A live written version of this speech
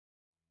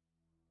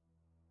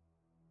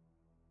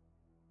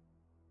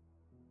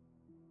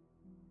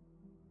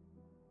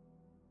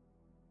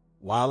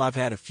While I've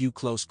had a few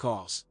close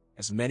calls,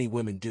 as many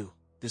women do,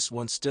 this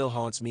one still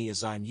haunts me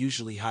as I'm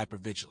usually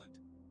hypervigilant.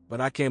 But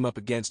I came up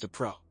against a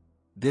pro.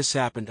 This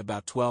happened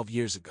about 12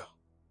 years ago.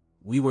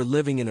 We were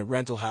living in a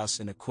rental house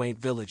in a quaint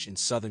village in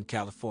Southern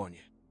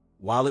California.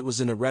 While it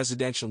was in a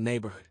residential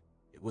neighborhood,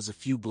 it was a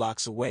few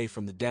blocks away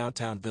from the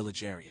downtown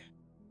village area.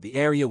 The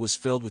area was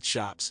filled with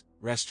shops,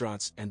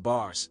 restaurants, and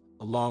bars,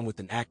 along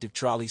with an active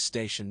trolley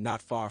station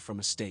not far from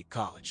a state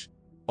college.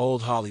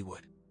 Old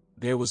Hollywood.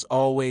 There was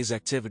always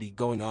activity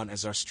going on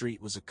as our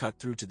street was a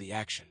cut-through to the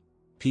action.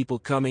 People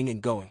coming and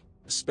going,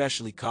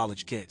 especially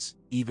college kids,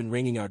 even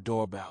ringing our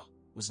doorbell,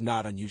 was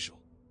not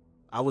unusual.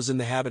 I was in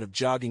the habit of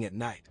jogging at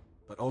night,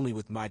 but only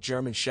with my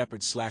German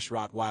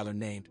Shepherd/Rottweiler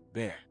named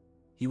Bear.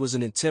 He was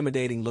an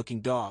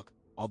intimidating-looking dog,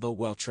 although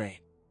well-trained.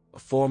 A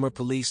former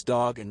police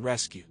dog and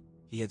rescue,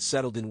 he had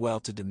settled in well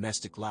to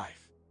domestic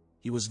life.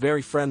 He was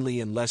very friendly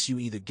unless you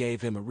either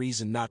gave him a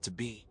reason not to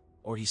be,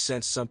 or he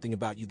sensed something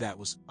about you that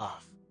was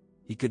off.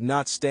 He could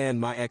not stand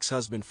my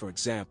ex-husband, for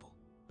example,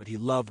 but he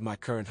loved my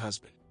current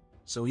husband.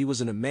 So he was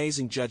an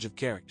amazing judge of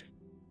character.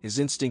 His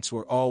instincts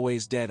were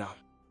always dead on.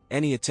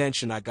 Any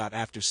attention I got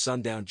after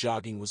sundown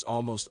jogging was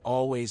almost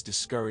always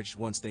discouraged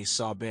once they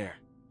saw Bear,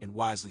 and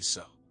wisely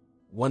so.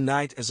 One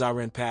night as I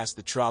ran past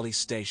the trolley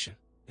station,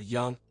 a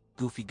young,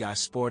 goofy guy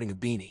sporting a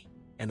beanie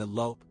and a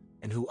lope,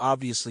 and who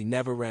obviously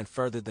never ran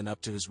further than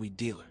up to his weed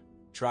dealer,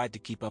 tried to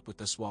keep up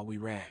with us while we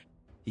ran.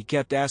 He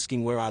kept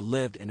asking where I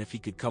lived and if he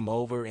could come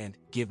over and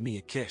give me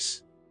a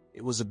kiss.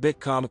 It was a bit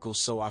comical,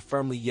 so I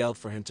firmly yelled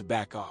for him to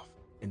back off,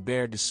 and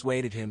Bear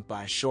dissuaded him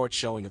by a short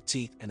showing of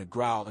teeth and a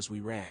growl as we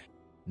ran.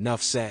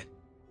 Nuff said.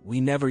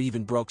 We never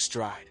even broke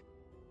stride.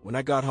 When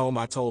I got home,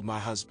 I told my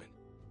husband.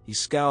 He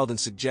scowled and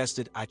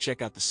suggested I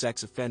check out the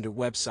sex offender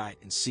website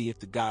and see if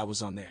the guy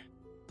was on there.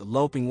 The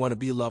loping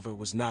wannabe lover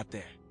was not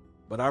there,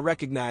 but I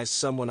recognized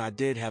someone I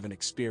did have an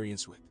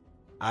experience with.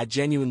 I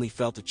genuinely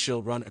felt a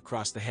chill run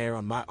across the hair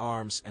on my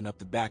arms and up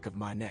the back of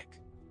my neck.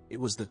 It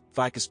was the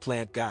ficus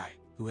plant guy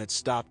who had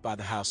stopped by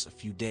the house a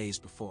few days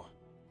before.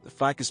 The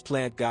ficus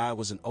plant guy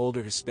was an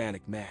older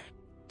Hispanic man,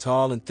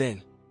 tall and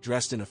thin,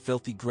 dressed in a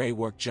filthy gray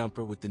work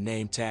jumper with the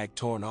name tag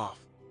torn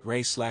off,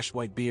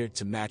 gray/white beard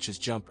to match his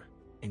jumper,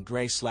 and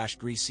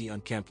gray/greasy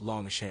unkempt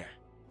longish hair.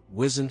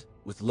 Wizened,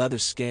 with leather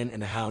skin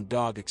and a hound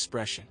dog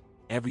expression,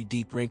 every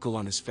deep wrinkle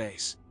on his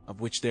face,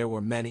 of which there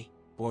were many,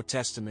 bore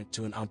testament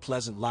to an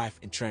unpleasant life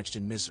entrenched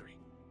in misery.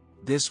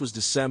 This was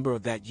December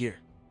of that year,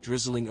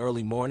 drizzling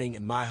early morning,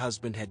 and my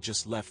husband had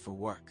just left for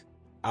work.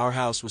 Our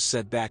house was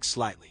set back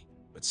slightly,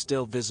 but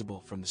still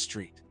visible from the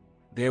street.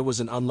 There was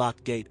an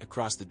unlocked gate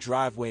across the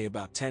driveway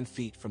about 10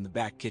 feet from the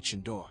back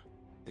kitchen door.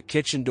 The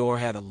kitchen door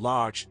had a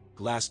large,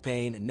 glass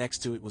pane, and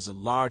next to it was a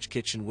large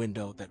kitchen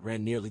window that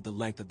ran nearly the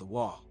length of the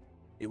wall.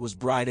 It was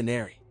bright and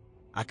airy.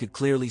 I could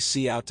clearly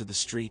see out to the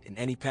street, and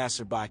any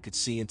passerby could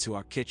see into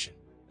our kitchen,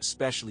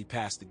 especially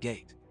past the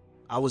gate.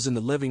 I was in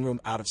the living room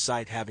out of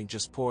sight, having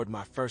just poured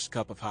my first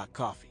cup of hot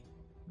coffee.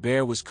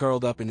 Bear was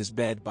curled up in his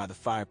bed by the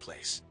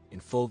fireplace, in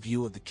full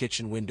view of the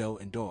kitchen window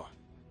and door.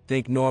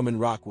 Think Norman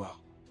Rockwell.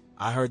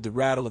 I heard the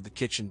rattle of the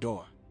kitchen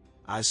door.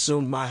 I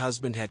assumed my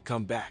husband had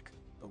come back,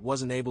 but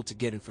wasn't able to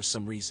get in for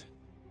some reason.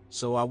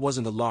 So I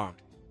wasn't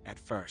alarmed, at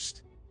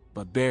first.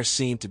 But Bear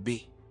seemed to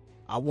be.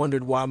 I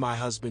wondered why my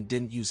husband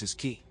didn't use his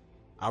key.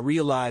 I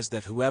realized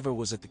that whoever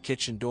was at the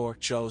kitchen door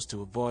chose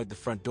to avoid the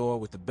front door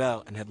with the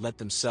bell and had let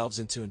themselves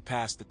into and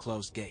past the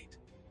closed gate.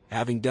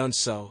 Having done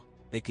so,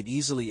 they could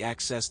easily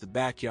access the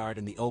backyard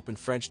and the open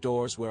French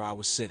doors where I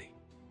was sitting.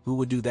 Who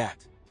would do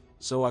that?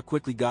 So I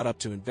quickly got up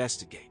to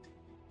investigate.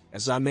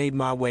 As I made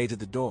my way to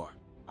the door,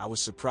 I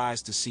was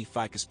surprised to see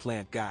ficus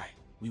plant guy,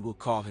 we will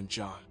call him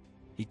John.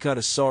 He cut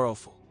a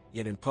sorrowful,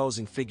 yet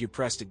imposing figure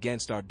pressed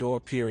against our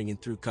door, peering in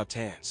through cupped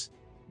hands.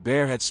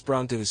 Bear had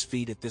sprung to his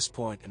feet at this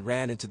point and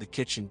ran into the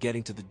kitchen,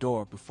 getting to the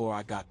door before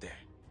I got there.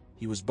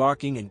 He was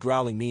barking and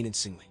growling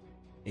menacingly.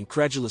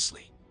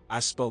 Incredulously, I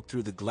spoke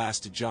through the glass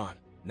to John,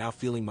 now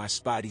feeling my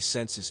spidey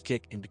senses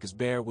kick in because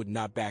Bear would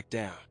not back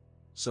down.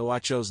 So I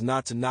chose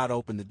not to not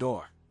open the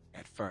door,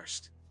 at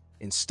first.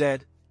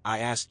 Instead, I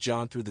asked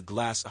John through the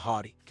glass a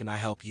haughty, "Can I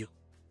help you?"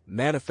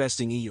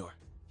 Manifesting Eeyore,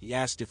 he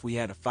asked if we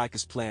had a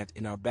ficus plant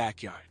in our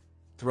backyard.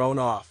 Thrown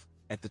off,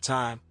 at the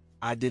time,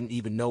 I didn't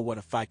even know what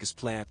a ficus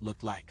plant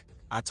looked like.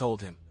 I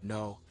told him,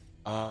 "No,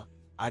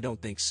 I don't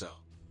think so."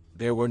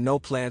 There were no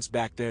plants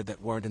back there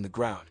that weren't in the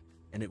ground,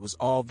 and it was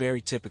all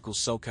very typical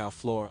SoCal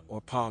flora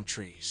or palm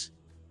trees.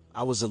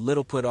 I was a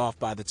little put off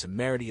by the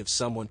temerity of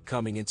someone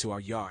coming into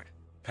our yard,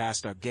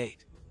 past our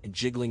gate, and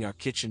jiggling our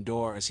kitchen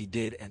door as he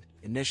did, and,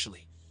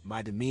 initially,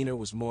 my demeanor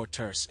was more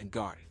terse and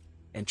guarded.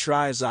 And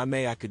try as I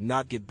may, I could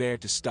not get Bear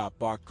to stop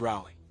bark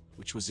growling,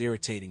 which was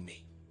irritating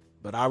me.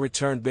 But I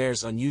returned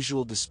Bear's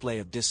unusual display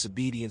of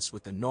disobedience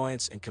with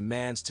annoyance and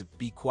commands to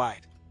be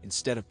quiet,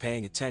 instead of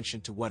paying attention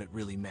to what it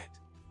really meant.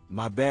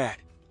 My bad.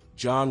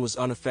 John was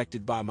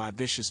unaffected by my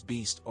vicious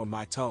beast or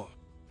my tone.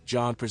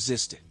 John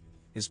persisted.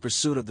 His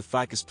pursuit of the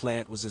ficus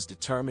plant was as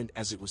determined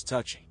as it was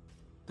touching.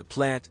 The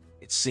plant,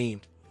 it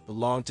seemed,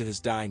 belonged to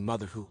his dying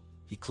mother who,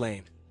 he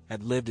claimed,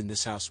 had lived in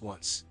this house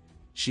once.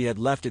 She had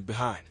left it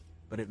behind,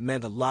 but it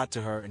meant a lot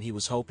to her and he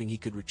was hoping he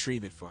could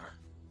retrieve it for her.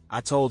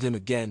 I told him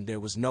again there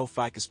was no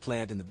ficus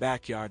plant in the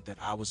backyard that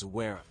I was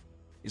aware of.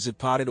 Is it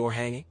potted or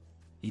hanging?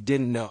 He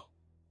didn't know.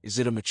 Is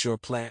it a mature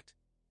plant?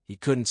 He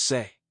couldn't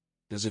say.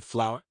 Does it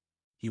flower?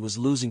 He was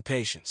losing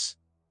patience.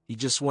 He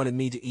just wanted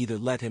me to either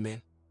let him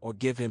in or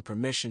give him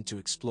permission to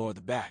explore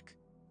the back.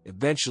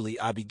 Eventually,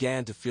 I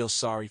began to feel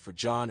sorry for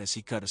John as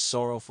he cut a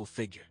sorrowful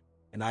figure,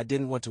 and I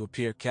didn't want to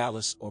appear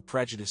callous or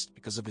prejudiced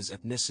because of his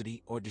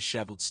ethnicity or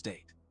disheveled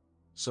state.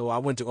 So I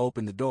went to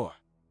open the door.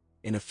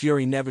 In a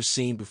fury never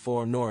seen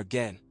before nor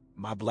again,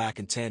 my black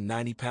and tan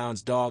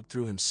 90-pound dog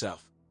threw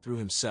himself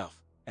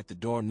at the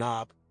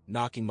doorknob,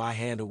 knocking my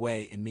hand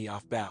away and me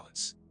off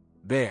balance.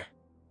 "Bear!"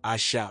 I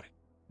shouted.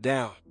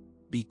 "Down!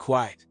 Be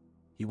quiet!"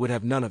 He would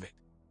have none of it.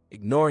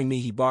 Ignoring me,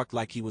 he barked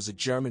like he was a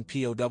German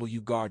POW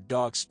guard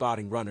dog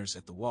spotting runners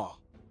at the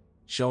wall.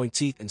 Showing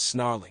teeth and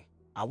snarling,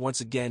 I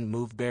once again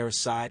moved Bear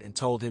aside and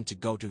told him to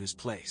go to his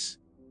place.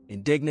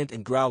 Indignant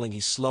and growling, he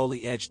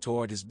slowly edged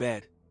toward his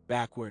bed,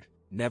 backward,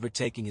 never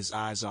taking his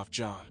eyes off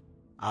John.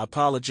 I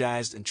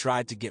apologized and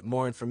tried to get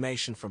more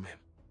information from him,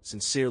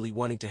 sincerely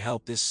wanting to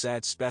help this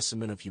sad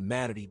specimen of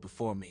humanity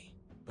before me,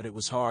 but it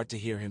was hard to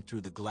hear him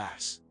through the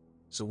glass.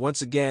 So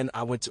once again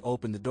I went to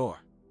open the door.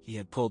 He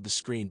had pulled the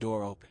screen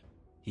door open.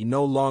 He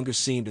no longer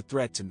seemed a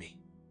threat to me,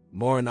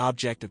 more an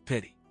object of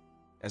pity.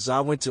 As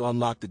I went to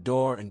unlock the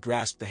door and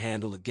grasp the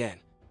handle again,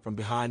 from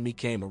behind me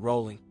came a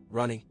rolling,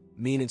 running,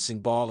 menacing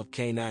ball of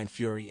canine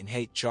fury and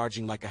hate,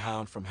 charging like a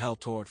hound from hell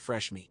toward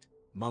fresh meat.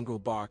 Mongrel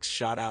barks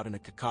shot out in a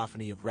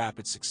cacophony of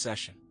rapid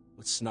succession.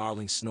 With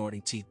snarling,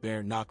 snorting teeth,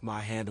 Bear knocked my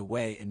hand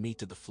away and me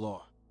to the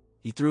floor.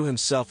 He threw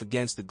himself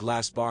against the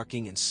glass,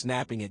 barking and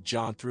snapping at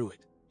John through it,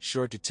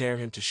 sure to tear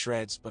him to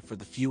shreds but for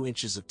the few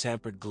inches of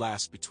tempered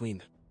glass between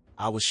them.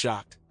 I was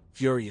shocked,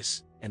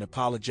 furious, and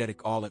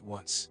apologetic all at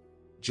once.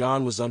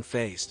 John was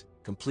unfazed,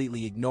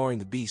 completely ignoring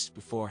the beast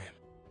before him.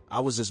 I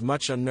was as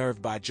much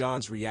unnerved by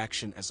John's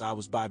reaction as I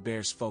was by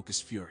Bear's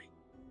focused fury.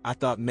 I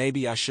thought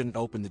maybe I shouldn't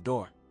open the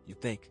door, you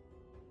think?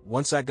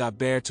 Once I got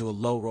Bear to a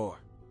low roar,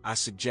 I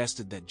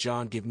suggested that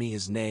John give me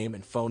his name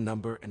and phone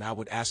number and I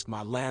would ask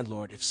my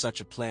landlord if such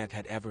a plant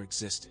had ever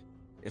existed.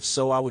 If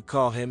so, I would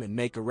call him and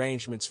make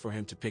arrangements for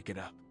him to pick it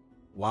up.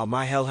 While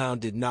my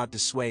hellhound did not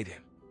dissuade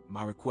him,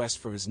 my request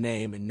for his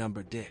name and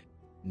number did.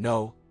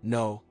 "No,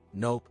 no,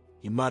 nope,"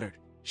 he muttered,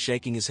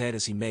 shaking his head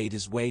as he made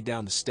his way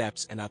down the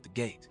steps and out the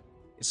gate.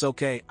 "It's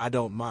okay, I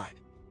don't mind,"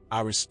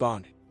 I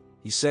responded.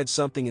 He said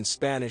something in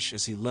Spanish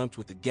as he limped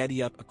with the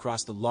Getty up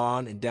across the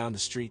lawn and down the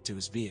street to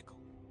his vehicle.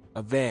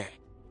 A van.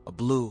 A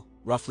blue,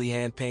 roughly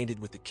hand-painted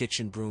with the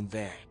kitchen broom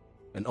van.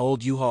 An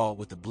old U-Haul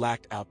with a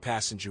blacked-out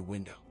passenger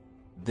window.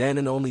 Then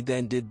and only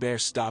then did Bear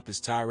stop his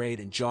tirade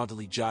and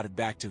jauntily jotted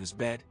back to his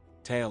bed,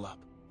 tail up,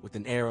 with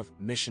an air of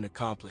mission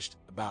accomplished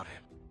about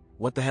him.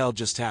 What the hell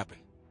just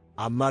happened?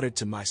 I muttered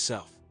to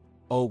myself.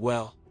 Oh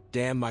well,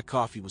 damn, my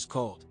coffee was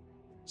cold.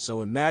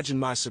 So imagine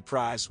my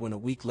surprise when a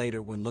week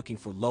later, when looking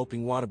for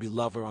loping wannabe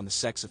lover on the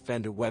sex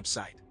offender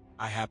website,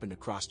 I happened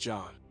across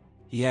John.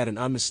 He had an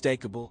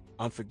unmistakable,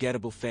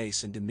 unforgettable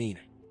face and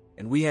demeanor,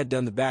 and we had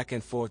done the back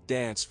and forth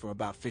dance for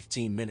about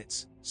 15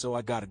 minutes, so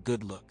I got a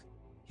good look.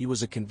 He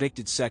was a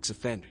convicted sex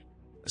offender,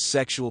 a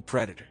sexual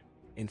predator,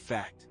 in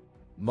fact.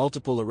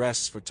 Multiple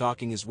arrests for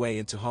talking his way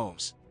into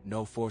homes,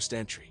 no forced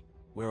entry,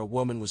 where a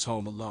woman was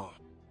home alone,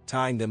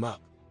 tying them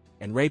up,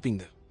 and raping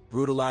them,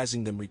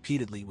 brutalizing them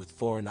repeatedly with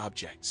foreign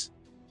objects,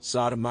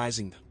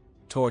 sodomizing them,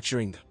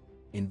 torturing them,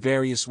 in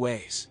various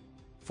ways.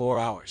 4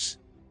 hours.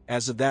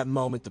 As of that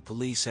moment, the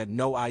police had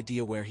no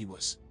idea where he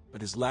was,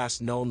 but his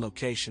last known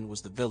location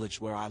was the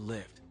village where I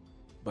lived.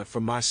 But for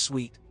my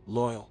sweet,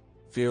 loyal,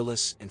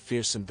 fearless, and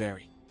fearsome,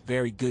 very,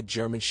 very good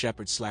German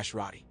Shepherd /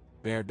 Rottie,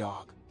 Bear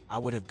dog, I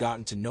would have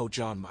gotten to know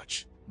John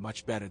much,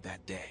 much better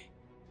that day.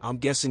 I'm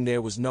guessing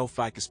there was no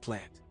ficus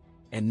plant.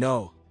 And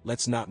no,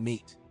 let's not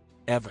meet.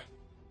 Ever.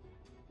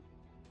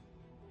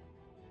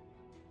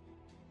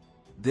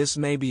 This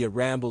may be a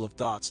ramble of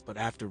thoughts, but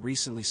after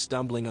recently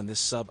stumbling on this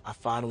sub, I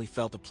finally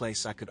felt a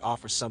place I could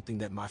offer something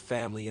that my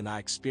family and I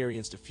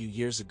experienced a few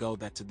years ago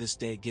that to this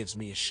day gives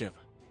me a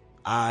shiver.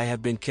 I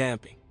have been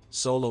camping,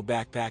 solo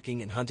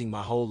backpacking, and hunting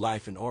my whole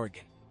life in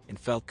Oregon, and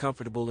felt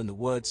comfortable in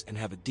the woods and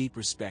have a deep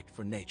respect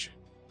for nature.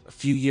 A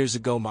few years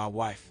ago, my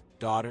wife,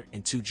 daughter,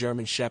 and 2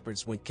 German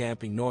Shepherds went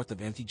camping north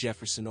of Mt.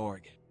 Jefferson,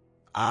 Oregon.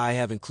 I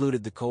have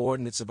included the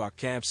coordinates of our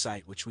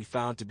campsite, which we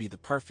found to be the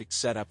perfect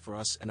setup for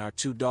us and our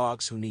 2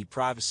 dogs who need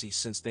privacy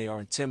since they are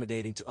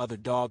intimidating to other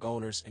dog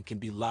owners and can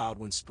be loud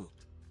when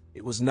spooked.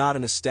 It was not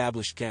an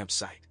established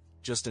campsite,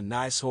 just a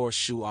nice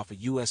horseshoe off a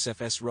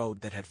USFS road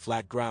that had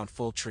flat ground,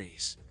 full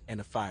trees, and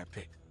a fire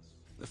pit.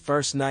 The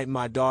first night,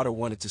 my daughter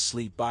wanted to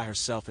sleep by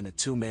herself in a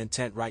 2-man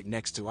tent right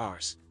next to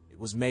ours. It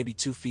was maybe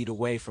 2 feet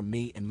away from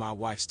me and my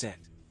wife's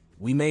tent.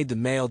 We made the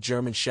male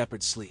German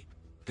Shepherd sleep.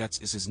 Guts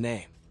is his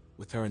name.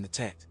 With her in the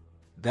tent.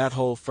 That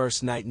whole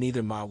first night,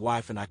 neither my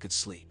wife and I could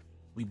sleep.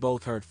 We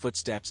both heard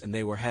footsteps and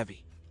they were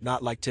heavy,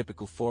 not like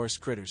typical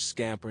forest critters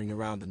scampering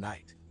around the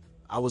night.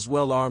 I was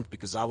well armed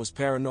because I was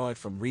paranoid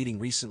from reading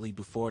recently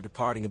before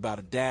departing about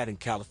a dad in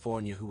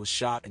California who was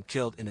shot and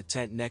killed in a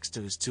tent next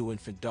to his 2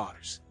 infant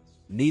daughters.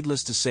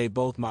 Needless to say,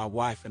 both my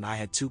wife and I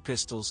had 2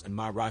 pistols and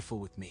my rifle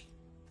with me.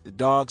 The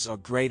dogs are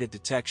great at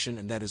detection,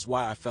 and that is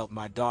why I felt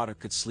my daughter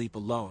could sleep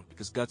alone,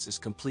 because Guts is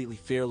completely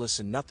fearless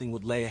and nothing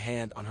would lay a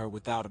hand on her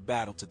without a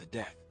battle to the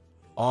death.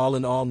 All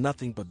in all,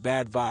 nothing but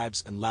bad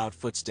vibes and loud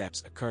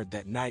footsteps occurred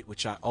that night,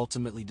 which I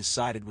ultimately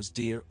decided was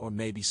deer or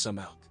maybe some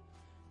elk.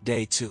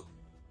 Day 2.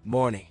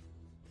 Morning.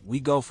 We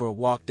go for a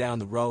walk down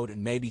the road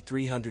and maybe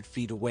 300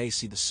 feet away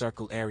see the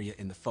circle area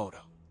in the photo.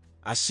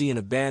 I see an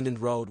abandoned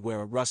road where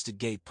a rusted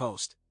gate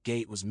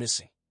was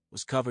missing,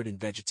 was covered in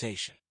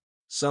vegetation.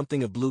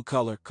 Something of blue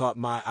color caught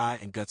my eye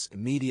and Guts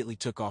immediately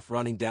took off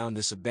running down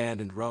this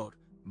abandoned road.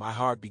 My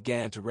heart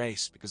began to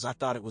race because I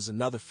thought it was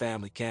another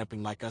family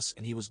camping like us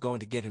and he was going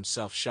to get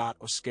himself shot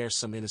or scare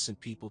some innocent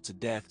people to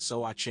death,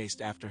 so I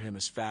chased after him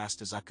as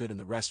fast as I could and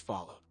the rest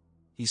followed.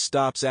 He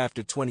stops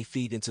after 20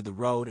 feet into the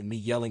road and me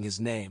yelling his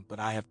name, but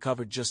I have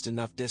covered just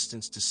enough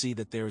distance to see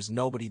that there is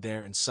nobody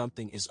there and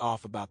something is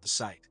off about the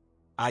sight.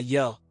 I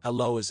yell,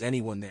 "Hello, is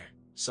anyone there?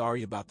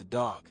 Sorry about the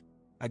dog."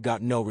 I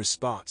got no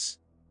response.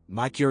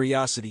 My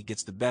curiosity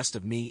gets the best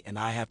of me and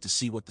I have to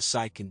see what the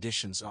site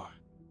conditions are.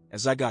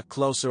 As I got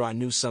closer, I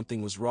knew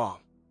something was wrong.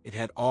 It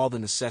had all the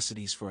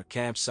necessities for a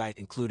campsite,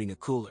 including a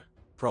cooler,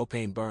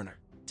 propane burner,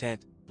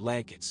 tent,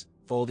 blankets,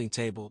 folding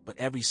table, but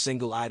every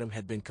single item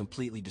had been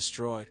completely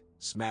destroyed,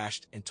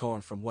 smashed, and torn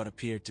from what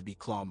appeared to be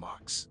claw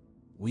marks.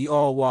 We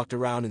all walked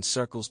around in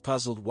circles,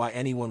 puzzled why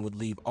anyone would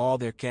leave all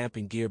their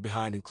camping gear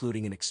behind,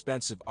 including an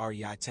expensive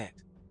REI tent.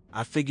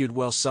 I figured,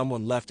 well,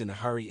 someone left in a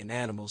hurry and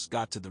animals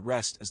got to the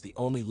rest as the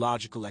only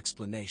logical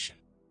explanation.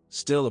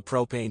 Still, a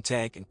propane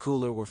tank and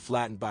cooler were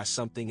flattened by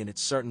something, and it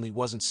certainly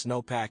wasn't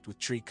snow-packed with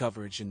tree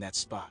coverage in that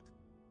spot.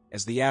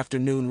 As the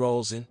afternoon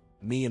rolls in,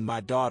 me and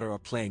my daughter are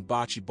playing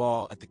bocce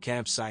ball at the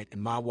campsite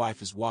and my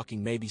wife is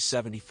walking maybe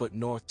 70 foot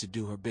north to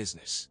do her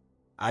business.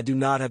 I do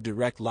not have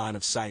direct line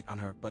of sight on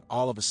her, but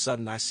all of a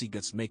sudden I see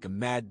Guts make a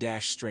mad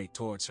dash straight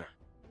towards her.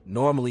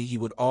 Normally he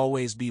would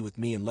always be with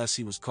me unless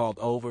he was called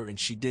over and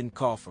she didn't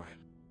call for him.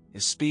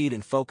 His speed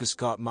and focus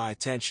caught my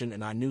attention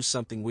and I knew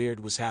something weird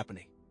was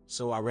happening.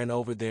 So I ran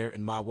over there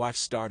and my wife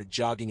started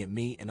jogging at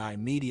me and I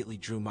immediately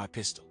drew my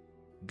pistol.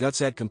 Guts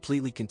had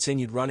completely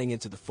continued running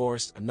into the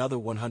forest another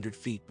 100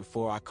 feet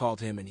before I called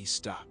him and he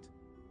stopped.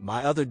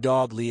 My other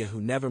dog, Leah, who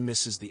never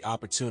misses the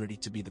opportunity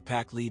to be the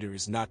pack leader,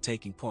 is not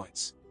taking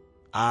points.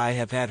 I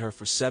have had her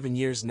for 7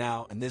 years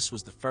now, and this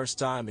was the first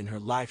time in her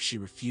life she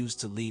refused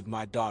to leave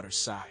my daughter's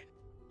side.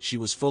 She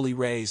was fully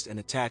raised and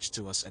attached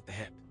to us at the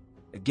hip.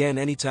 Again,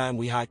 anytime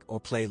we hike or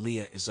play,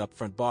 Leah is up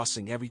front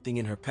bossing everything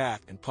in her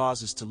path and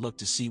pauses to look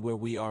to see where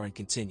we are and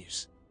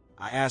continues.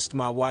 I asked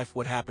my wife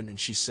what happened and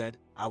she said,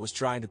 "I was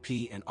trying to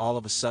pee and all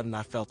of a sudden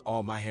I felt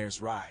all my hairs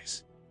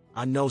rise.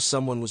 I know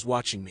someone was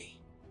watching me,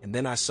 and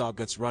then I saw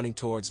Guts running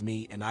towards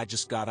me and I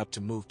just got up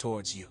to move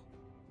towards you."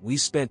 We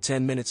spent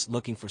 10 minutes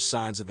looking for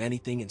signs of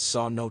anything and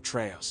saw no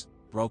trails,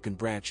 broken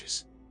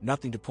branches,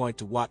 nothing to point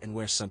to what and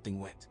where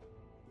something went.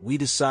 We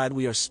decide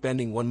we are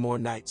spending one more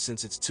night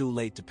since it's too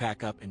late to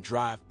pack up and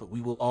drive, but we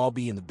will all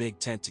be in the big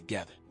tent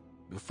together.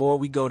 Before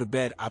we go to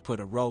bed, I put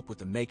a rope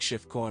with a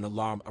makeshift coin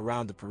alarm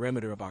around the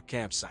perimeter of our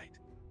campsite.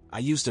 I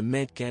used a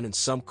mint can and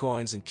some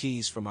coins and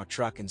keys from our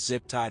truck and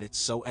zip-tied it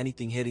so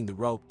anything hitting the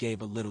rope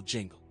gave a little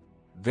jingle.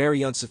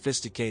 Very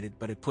unsophisticated,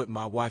 but it put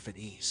my wife at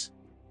ease.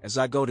 As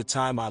I go to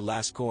tie my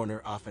last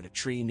corner off at a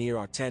tree near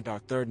our tent, our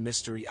third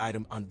mystery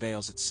item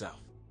unveils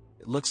itself.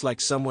 It looks like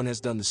someone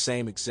has done the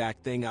same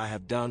exact thing I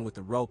have done with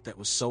a rope that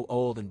was so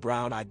old and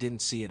brown I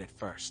didn't see it at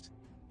first.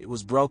 It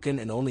was broken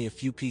and only a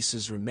few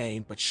pieces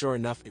remained, but sure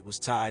enough it was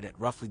tied at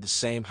roughly the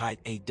same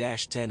height,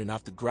 8-10 and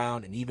off the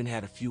ground, and even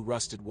had a few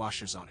rusted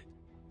washers on it.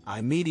 I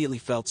immediately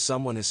felt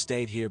someone has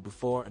stayed here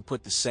before and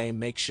put the same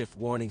makeshift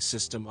warning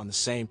system on the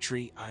same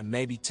tree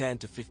maybe 10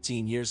 to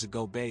 15 years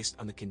ago based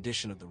on the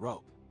condition of the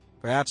rope.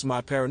 Perhaps my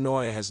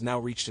paranoia has now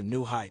reached a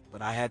new height,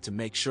 but I had to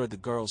make sure the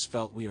girls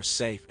felt we are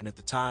safe, and at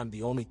the time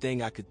the only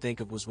thing I could think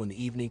of was when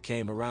the evening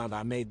came around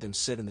I made them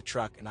sit in the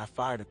truck and I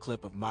fired a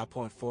clip of my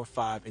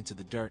 .45 into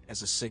the dirt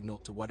as a signal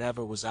to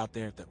whatever was out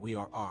there that we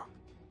are armed.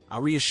 I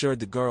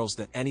reassured the girls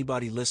that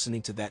anybody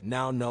listening to that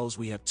now knows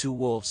we have 2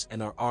 wolves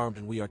and are armed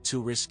and we are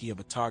too risky of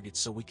a target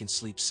so we can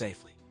sleep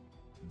safely.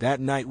 That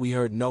night we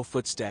heard no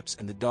footsteps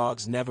and the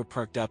dogs never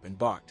perked up and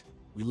barked.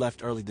 We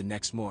left early the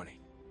next morning.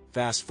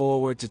 Fast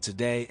forward to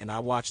today and I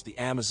watched the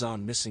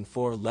Amazon Missing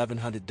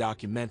 4/1100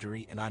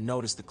 documentary and I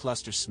noticed the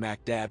cluster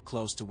smack dab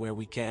close to where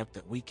we camped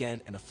that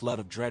weekend, and a flood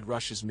of dread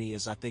rushes me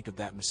as I think of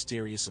that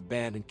mysterious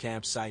abandoned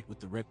campsite with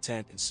the ripped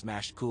tent and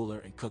smashed cooler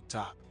and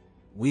cooktop.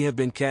 We have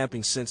been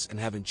camping since and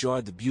have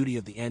enjoyed the beauty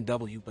of the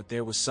NW, but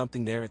there was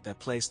something there at that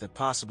place that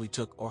possibly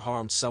took or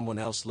harmed someone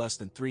else less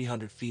than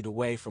 300 feet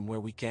away from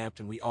where we camped,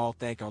 and we all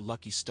thank our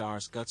lucky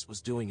stars Guts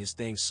was doing his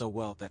thing so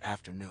well that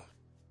afternoon.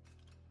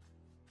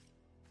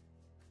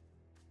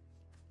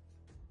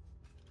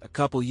 A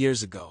couple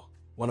years ago,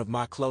 One of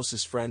my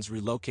closest friends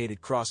relocated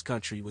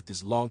cross-country with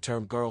his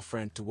long-term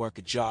girlfriend to work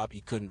a job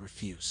he couldn't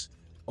refuse.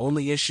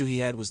 Only issue he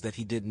had was that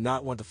he did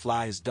not want to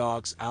fly his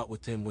dogs out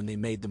with him when they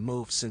made the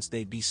move, since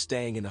they'd be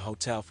staying in a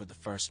hotel for the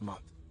first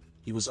month.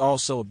 He was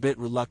also a bit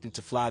reluctant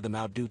to fly them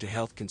out due to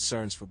health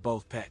concerns for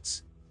both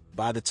pets.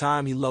 By the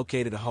time he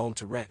located a home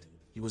to rent,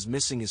 he was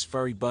missing his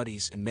furry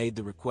buddies and made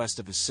the request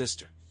of his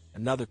sister,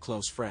 another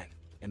close friend,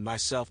 and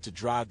myself to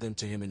drive them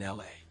to him in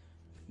LA.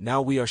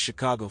 Now we are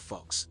Chicago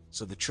folks,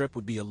 so the trip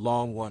would be a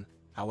long one.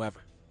 However,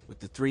 with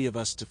the three of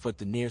us to foot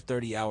the near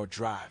 30-hour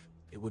drive,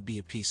 it would be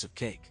a piece of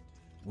cake.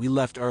 We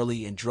left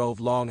early and drove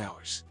long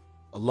hours.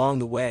 Along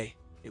the way,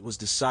 it was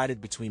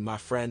decided between my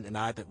friend and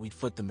I that we'd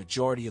foot the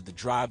majority of the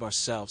drive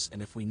ourselves, and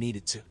if we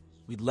needed to,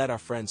 we'd let our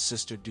friend's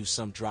sister do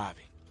some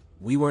driving.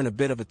 We were in a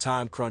bit of a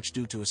time crunch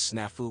due to a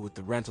snafu with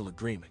the rental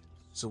agreement,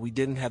 so we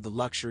didn't have the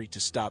luxury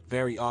to stop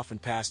very often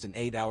past an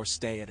 8-hour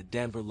stay at a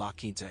Denver La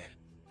Quinta Inn.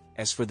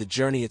 As for the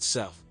journey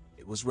itself,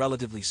 it was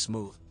relatively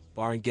smooth,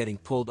 barring getting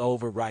pulled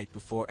over right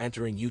before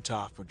entering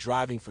Utah for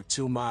driving for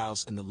 2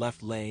 miles in the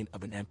left lane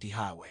of an empty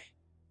highway.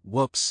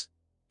 Whoops!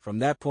 From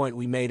that point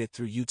we made it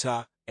through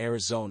Utah,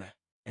 Arizona,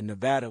 and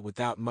Nevada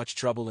without much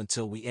trouble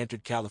until we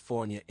entered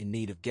California in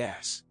need of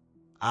gas.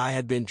 I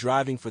had been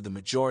driving for the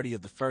majority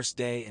of the first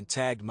day and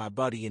tagged my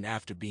buddy in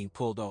after being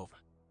pulled over.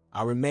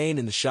 I remained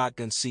in the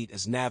shotgun seat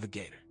as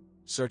navigator,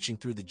 searching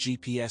through the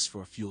GPS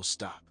for a fuel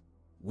stop.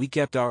 We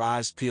kept our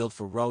eyes peeled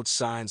for road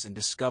signs and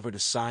discovered a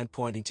sign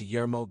pointing to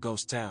Yermo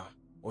Ghost Town,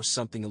 or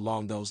something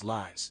along those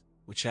lines,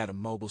 which had a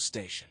mobile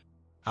station.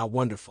 How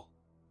wonderful!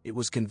 It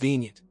was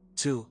convenient,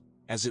 too,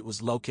 as it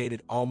was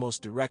located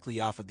almost directly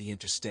off of the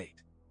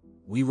interstate.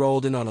 We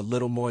rolled in on a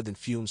little more than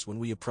fumes when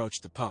we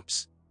approached the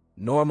pumps.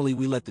 Normally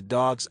we let the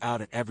dogs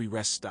out at every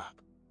rest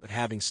stop, but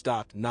having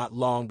stopped not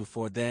long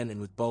before then and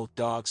with both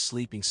dogs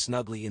sleeping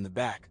snugly in the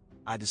back,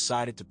 I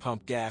decided to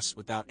pump gas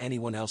without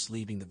anyone else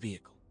leaving the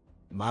vehicle.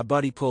 My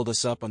buddy pulled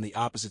us up on the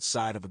opposite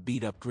side of a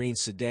beat-up green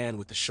sedan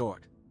with a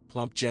short,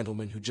 plump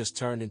gentleman who just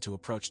turned in to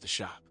approach the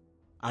shop.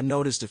 I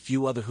noticed a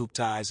few other hoop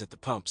ties at the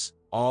pumps,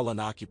 all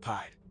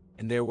unoccupied,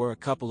 and there were a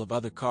couple of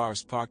other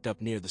cars parked up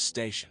near the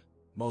station,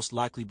 most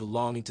likely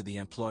belonging to the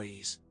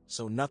employees,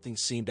 so nothing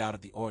seemed out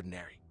of the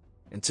ordinary.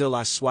 Until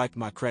I swiped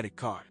my credit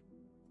card.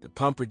 The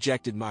pump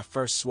rejected my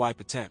first swipe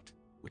attempt,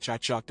 which I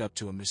chalked up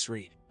to a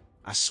misread.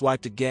 I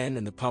swiped again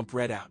and the pump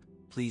read out,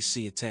 "Please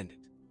see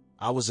attendant."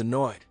 I was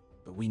annoyed,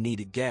 but we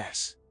needed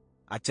gas.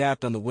 I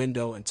tapped on the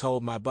window and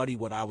told my buddy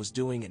what I was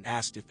doing and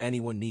asked if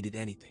anyone needed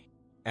anything.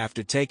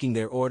 After taking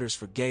their orders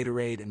for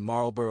Gatorade and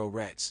Marlboro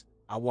Reds,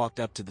 I walked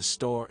up to the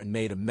store and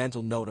made a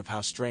mental note of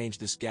how strange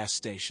this gas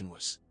station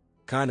was.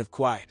 Kind of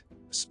quiet,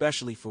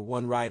 especially for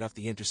one right off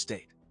the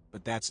interstate,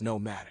 but that's no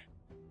matter.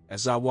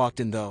 As I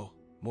walked in though,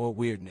 more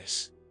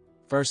weirdness.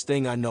 First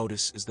thing I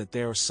notice is that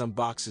there are some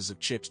boxes of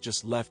chips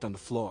just left on the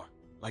floor,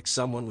 like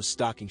someone was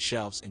stocking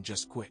shelves and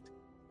just quit.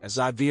 As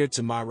I veered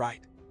to my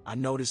right, I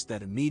noticed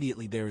that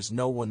immediately there is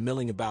no one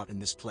milling about in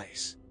this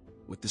place.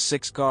 With the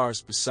 6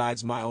 cars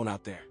besides my own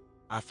out there,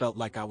 I felt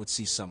like I would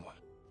see someone.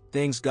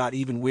 Things got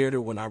even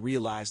weirder when I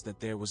realized that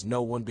there was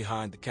no one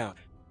behind the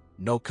counter.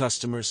 No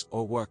customers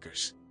or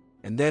workers.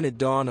 And then it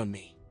dawned on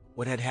me,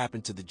 what had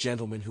happened to the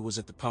gentleman who was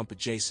at the pump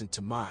adjacent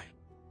to mine?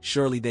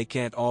 Surely they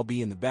can't all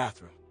be in the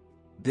bathroom.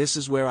 This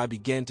is where I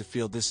began to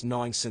feel this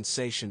gnawing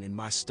sensation in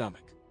my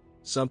stomach.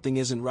 Something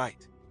isn't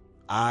right.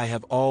 I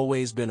have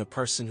always been a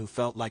person who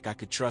felt like I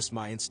could trust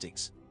my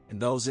instincts, and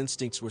those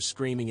instincts were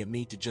screaming at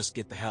me to just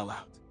get the hell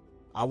out.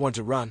 I want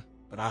to run,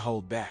 but I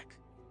hold back.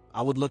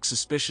 I would look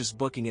suspicious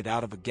booking it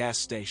out of a gas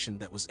station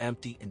that was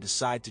empty and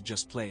decide to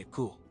just play it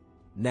cool.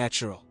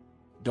 Natural.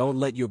 Don't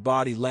let your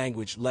body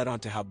language let on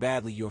to how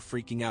badly you're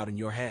freaking out in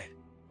your head.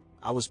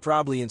 I was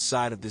probably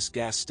inside of this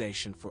gas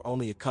station for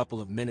only a couple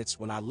of minutes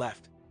when I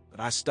left, but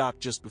I stopped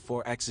just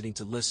before exiting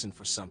to listen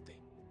for something.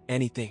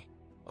 Anything.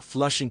 A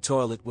flushing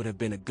toilet would have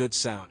been a good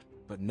sound,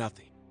 but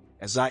nothing.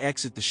 As I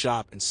exit the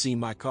shop and see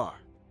my car,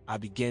 I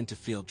begin to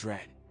feel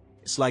dread.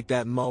 It's like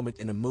that moment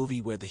in a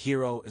movie where the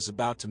hero is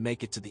about to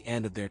make it to the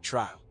end of their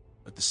trial,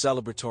 but the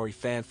celebratory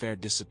fanfare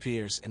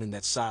disappears, and in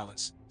that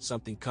silence,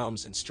 something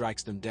comes and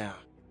strikes them down.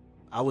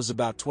 I was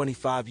about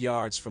 25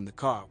 yards from the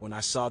car when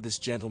I saw this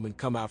gentleman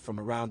come out from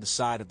around the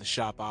side of the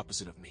shop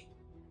opposite of me.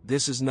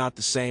 This is not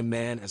the same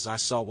man as I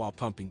saw while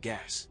pumping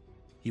gas.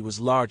 He was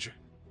larger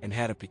and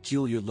had a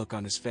peculiar look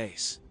on his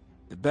face.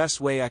 The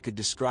best way I could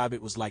describe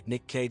it was like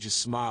Nick Cage's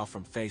smile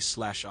from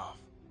Face/Off,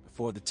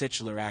 before the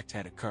titular act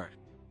had occurred.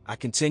 I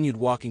continued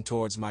walking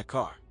towards my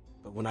car,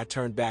 but when I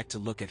turned back to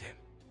look at him,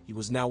 he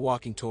was now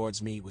walking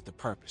towards me with a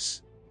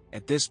purpose.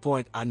 At this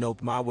point, I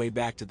noped my way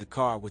back to the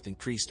car with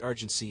increased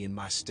urgency in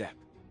my step.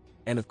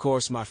 And of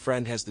course, my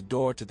friend has the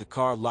door to the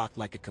car locked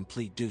like a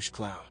complete douche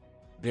clown.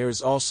 There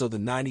is also the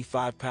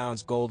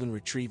 95-pound golden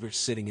retriever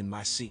sitting in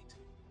my seat.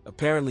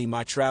 Apparently,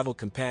 my travel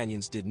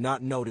companions did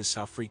not notice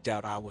how freaked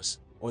out I was,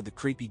 or the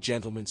creepy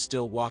gentleman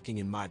still walking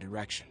in my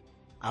direction.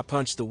 I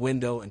punched the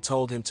window and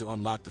told him to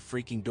unlock the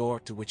freaking door,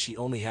 to which he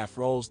only half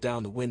rolls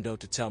down the window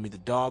to tell me the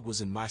dog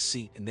was in my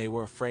seat and they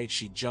were afraid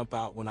she'd jump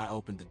out when I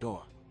opened the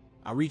door.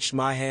 I reached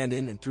my hand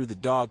in and threw the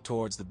dog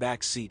towards the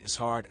back seat as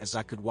hard as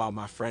I could while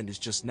my friend is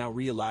just now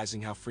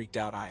realizing how freaked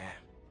out I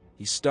am.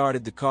 He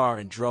started the car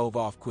and drove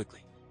off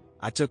quickly.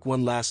 I took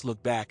one last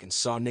look back and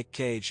saw Nick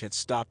Cage had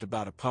stopped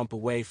about a pump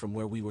away from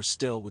where we were,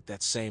 still with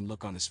that same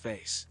look on his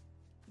face.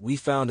 We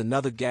found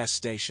another gas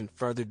station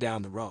further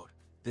down the road,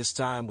 this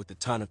time with a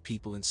ton of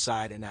people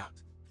inside and out.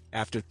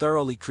 After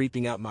thoroughly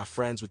creeping out my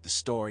friends with the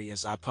story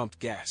as I pumped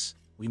gas,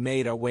 we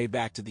made our way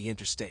back to the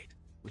interstate,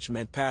 which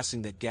meant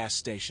passing that gas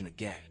station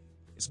again.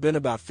 It's been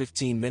about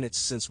 15 minutes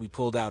since we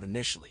pulled out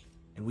initially,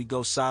 and we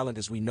go silent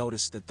as we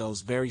notice that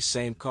those very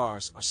same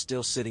cars are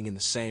still sitting in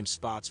the same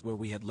spots where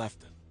we had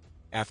left them.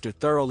 After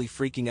thoroughly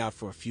freaking out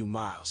for a few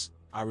miles,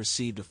 I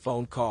received a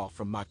phone call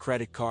from my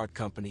credit card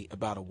company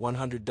about a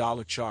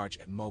 $100 charge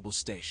at Mobil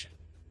Station.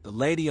 The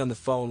lady on the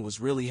phone was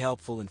really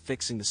helpful in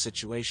fixing the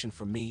situation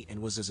for me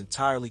and was as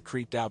entirely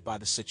creeped out by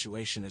the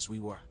situation as we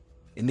were.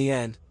 In the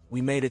end,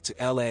 we made it to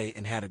LA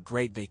and had a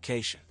great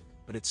vacation,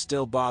 but it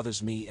still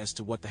bothers me as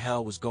to what the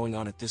hell was going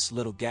on at this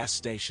little gas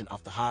station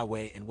off the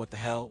highway and what the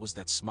hell was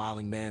that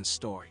smiling man's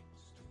story.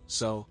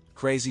 So,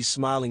 crazy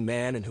smiling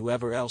man and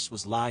whoever else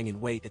was lying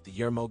in wait at the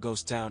Yermo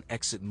Ghost Town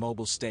exit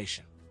Mobil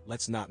Station,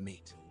 let's not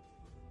meet.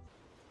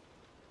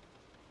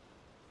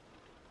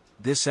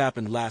 This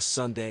happened last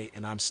Sunday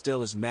and I'm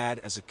still as mad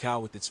as a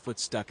cow with its foot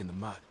stuck in the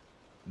mud.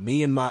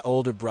 Me and my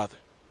older brother,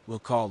 we'll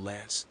call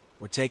Lance,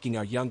 were taking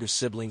our younger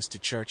siblings to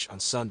church on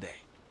Sunday,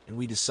 and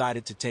we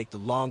decided to take the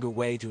longer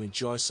way to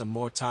enjoy some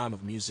more time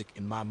of music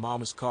in my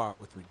mama's car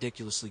with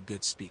ridiculously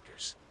good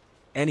speakers.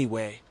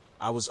 Anyway,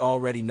 I was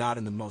already not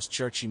in the most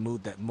churchy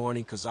mood that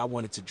morning because I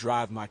wanted to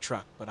drive my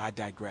truck, but I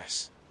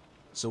digress.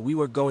 So we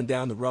were going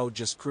down the road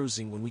just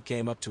cruising when we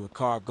came up to a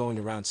car going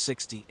around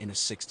 60 in a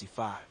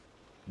 65.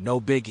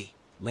 No biggie,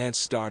 Lance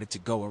started to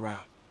go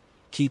around.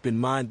 Keep in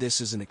mind this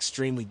is an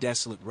extremely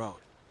desolate road,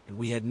 and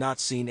we had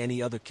not seen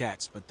any other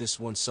cats but this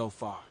one so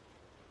far.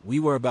 We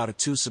were about a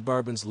 2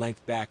 Suburbans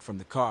length back from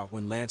the car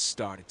when Lance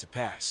started to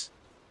pass.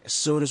 As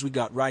soon as we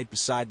got right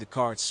beside the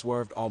car, it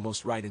swerved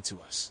almost right into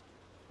us.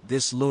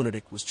 This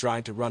lunatic was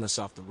trying to run us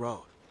off the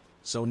road,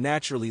 so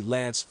naturally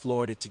Lance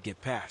floored it to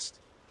get past.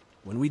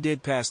 When we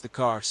did pass, the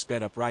car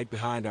sped up right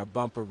behind our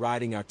bumper,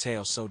 riding our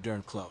tail so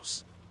darn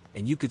close,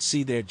 and you could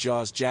see their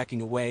jaws jacking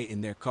away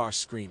in their car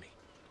screaming.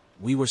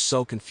 We were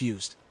so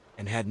confused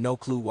and had no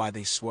clue why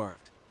they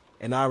swerved,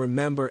 and I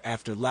remember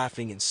after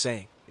laughing and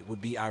saying it would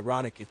be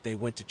ironic if they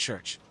went to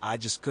church, I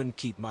just couldn't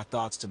keep my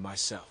thoughts to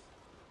myself.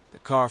 The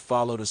car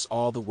followed us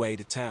all the way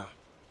to town.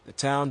 The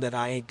town that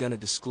I ain't gonna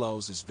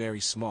disclose is very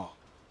small.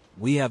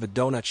 We have a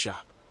donut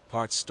shop,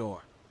 parts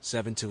store,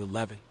 7 to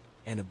 11,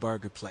 and a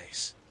burger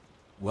place.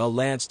 Well,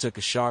 Lance took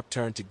a sharp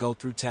turn to go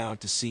through town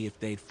to see if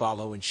they'd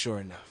follow, and sure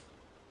enough,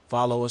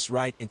 follow us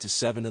right into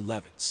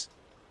 7-Elevens.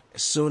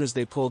 As soon as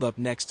they pulled up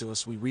next to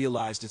us, we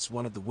realized it's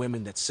one of the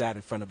women that sat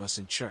in front of us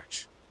in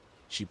church.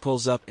 She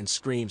pulls up and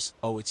screams,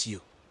 "Oh, it's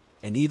you."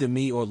 And either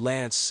me or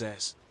Lance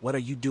says, "What are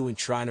you doing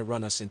trying to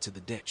run us into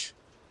the ditch?"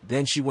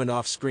 Then she went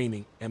off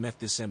screaming, "MF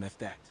this, MF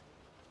that."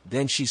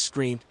 Then she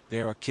screamed,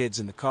 "There are kids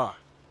in the car.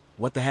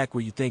 What the heck were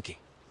you thinking?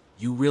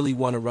 You really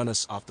want to run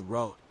us off the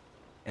road?"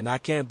 And I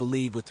can't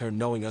believe, with her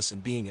knowing us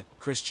and being a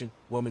Christian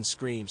woman,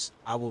 screams,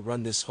 "I will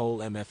run this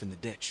whole MF in the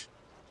ditch."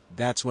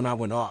 That's when I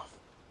went off.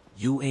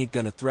 You ain't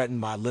gonna threaten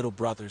my little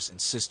brothers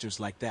and sisters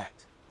like that.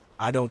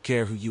 I don't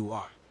care who you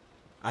are.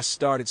 I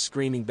started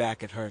screaming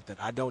back at her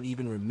that I don't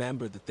even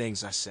remember the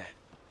things I said.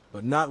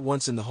 But not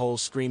once in the whole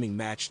screaming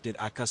match did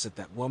I cuss at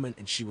that woman,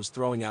 and she was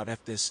throwing out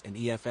F this and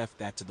EFF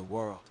that to the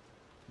world.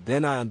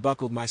 Then I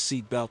unbuckled my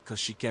seatbelt because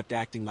she kept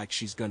acting like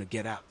she's gonna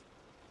get out.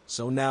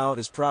 So now it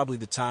is probably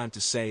the time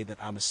to say that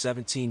I'm a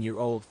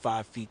 17-year-old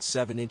 5 feet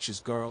 7 inches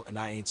girl, and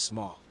I ain't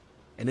small.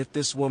 And if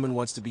this woman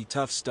wants to be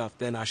tough stuff,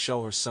 then I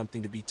show her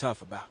something to be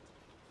tough about.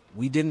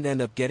 We didn't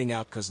end up getting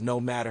out because no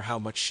matter how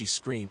much she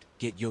screamed,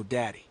 "Get your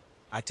daddy,"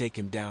 I take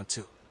him down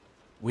too.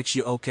 "Which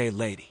you okay,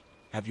 lady?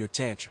 Have your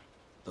tantrum."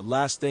 The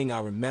last thing I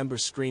remember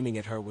screaming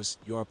at her was,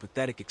 "You're a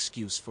pathetic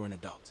excuse for an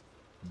adult."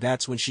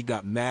 That's when she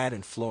got mad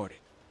and floored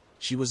it.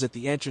 She was at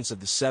the entrance of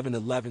the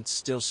 7-Eleven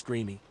still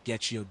screaming,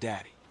 "Get your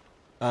daddy."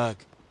 Ugh,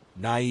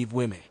 naive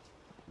women.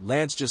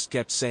 Lance just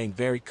kept saying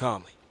very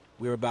calmly,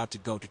 "We're about to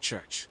go to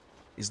church.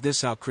 Is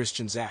this how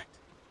Christians act?"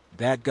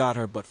 That got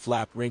her butt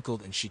flap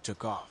wrinkled and she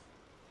took off.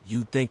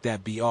 You'd think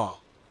that'd be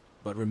all.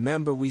 But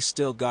remember, we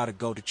still gotta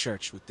go to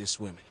church with this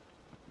woman.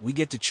 We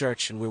get to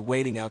church and we're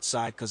waiting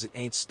outside cause it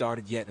ain't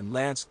started yet, and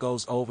Lance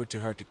goes over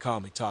to her to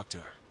calmly talk to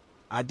her.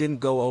 I didn't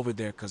go over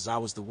there cause I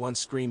was the one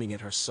screaming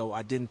at her, so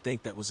I didn't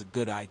think that was a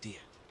good idea.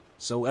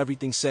 So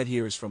everything said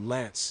here is from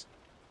Lance.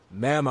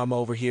 "Ma'am, I'm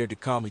over here to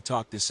calmly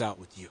talk this out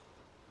with you."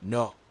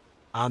 "No,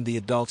 I'm the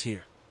adult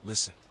here,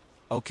 listen."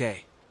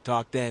 "Okay,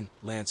 talk then,"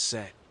 Lance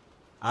said.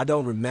 I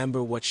don't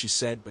remember what she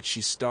said, but she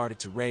started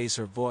to raise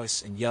her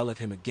voice and yell at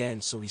him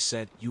again, so he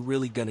said, "You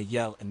really gonna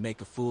yell and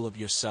make a fool of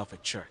yourself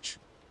at church?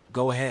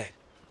 Go ahead."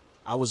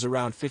 I was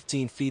around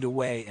 15 feet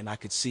away and I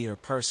could see her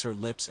purse her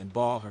lips and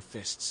ball her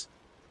fists.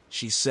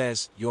 She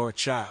says, "You're a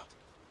child."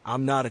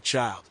 "I'm not a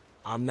child,"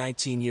 I'm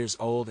 19 years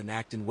old and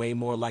acting way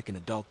more like an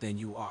adult than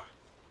you are.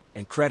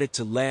 And credit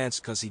to Lance,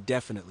 cause he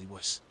definitely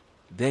was.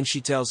 Then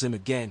she tells him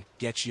again,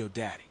 get your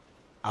daddy.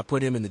 I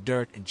put him in the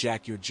dirt and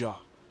jack your jaw.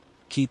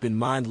 Keep in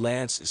mind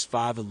Lance is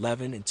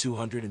 5'11 and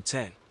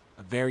 210,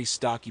 a very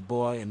stocky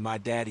boy, and my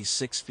daddy's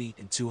 6 feet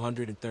and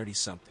 230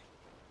 something.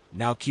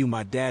 Now cue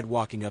my dad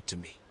walking up to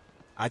me.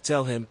 I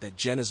tell him that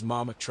Jenna's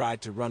mama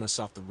tried to run us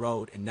off the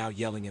road and now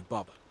yelling at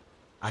Bubba.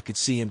 I could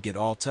see him get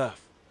all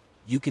tough.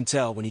 You can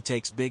tell when he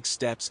takes big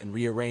steps and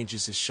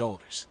rearranges his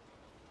shoulders.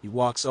 He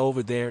walks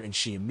over there and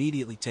she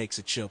immediately takes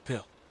a chill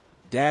pill.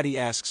 Daddy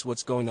asks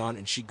what's going on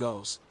and she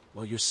goes,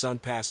 well, your son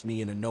passed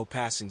me in a no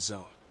passing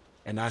zone.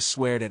 And I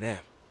swear at him.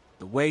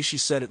 The way she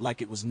said it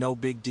like it was no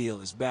big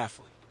deal is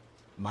baffling.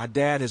 My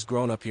dad has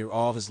grown up here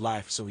all his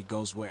life, so he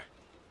goes where?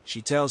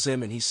 She tells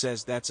him and he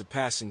says that's a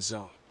passing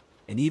zone.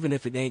 And even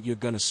if it ain't, you're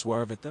gonna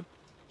swerve at them?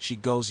 She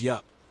goes,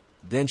 yup.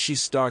 Then she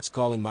starts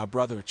calling my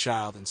brother a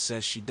child and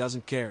says she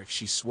doesn't care if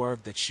she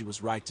swerved, that she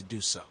was right to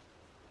do so.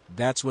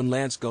 That's when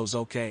Lance goes,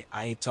 okay,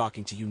 I ain't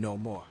talking to you no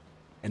more.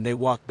 And they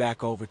walk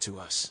back over to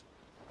us.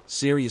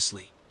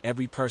 Seriously,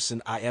 every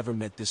person I ever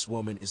met, this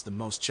woman is the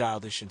most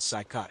childish and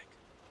psychotic.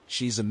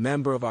 She's a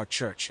member of our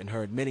church, and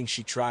her admitting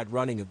she tried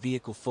running a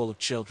vehicle full of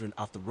children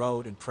off the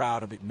road and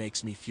proud of it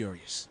makes me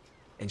furious.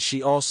 And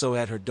she also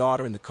had her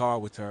daughter in the car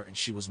with her, and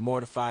she was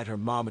mortified her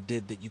mama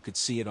did that. You could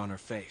see it on her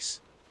face.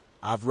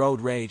 I've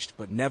road raged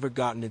but never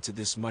gotten into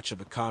this much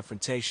of a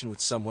confrontation with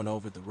someone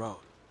over the road.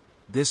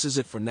 This is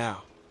it for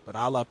now, but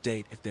I'll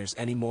update if there's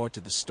any more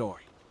to the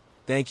story.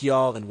 Thank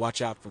y'all, and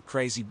watch out for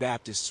crazy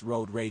Baptists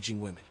road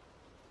raging women.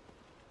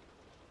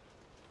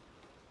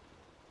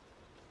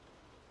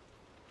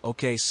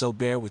 Okay, so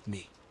bear with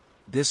me.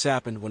 This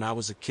happened when I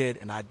was a kid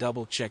and I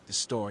double-checked the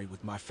story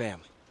with my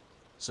family.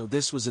 So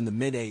this was in the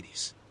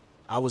mid-80s.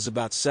 I was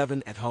about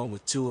 7 at home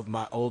with 2 of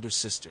my older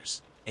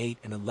sisters, 8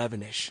 and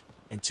 11-ish,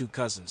 and 2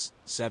 cousins,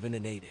 7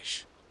 and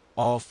 8-ish.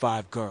 All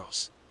 5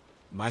 girls.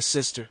 My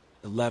sister,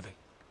 11,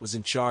 was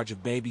in charge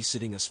of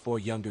babysitting us 4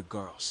 younger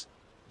girls.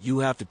 You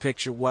have to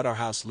picture what our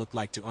house looked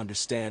like to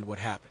understand what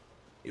happened.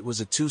 It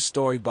was a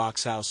 2-story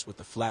box house with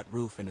a flat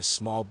roof and a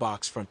small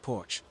box front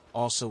porch,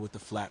 also with a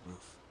flat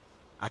roof.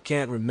 I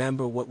can't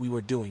remember what we were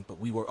doing, but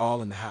we were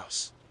all in the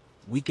house.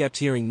 We kept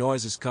hearing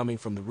noises coming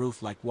from the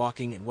roof, like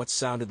walking and what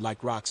sounded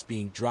like rocks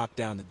being dropped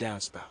down the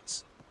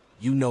downspouts.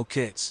 You know,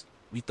 kids,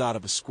 we thought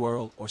of a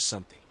squirrel or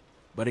something.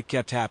 But it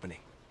kept happening.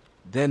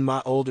 Then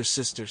my older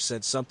sister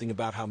said something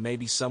about how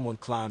maybe someone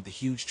climbed the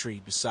huge tree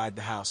beside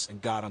the house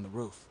and got on the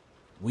roof.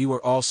 We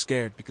were all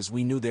scared because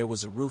we knew there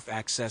was a roof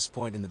access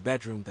point in the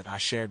bedroom that I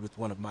shared with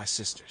one of my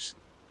sisters.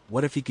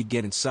 What if he could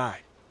get inside?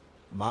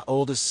 My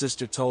oldest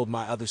sister told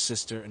my other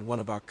sister and one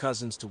of our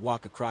cousins to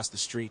walk across the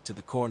street to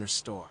the corner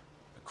store,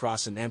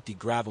 across an empty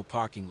gravel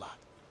parking lot,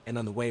 and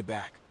on the way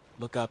back,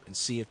 look up and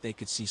see if they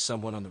could see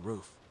someone on the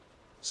roof.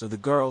 So the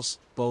girls,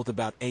 both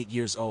about 8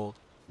 years old,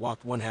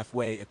 walked one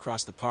halfway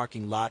across the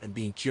parking lot and,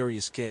 being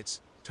curious kids,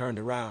 turned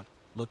around,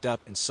 looked up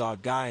and saw a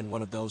guy in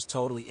one of those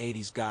totally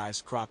 80s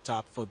guys crop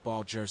top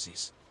football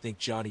jerseys. Think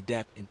Johnny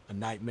Depp in A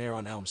Nightmare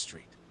on Elm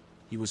Street.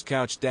 He was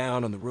couched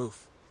down on the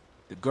roof.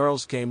 The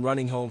girls came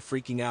running home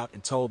freaking out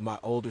and told my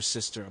older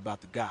sister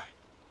about the guy.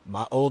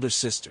 My older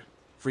sister,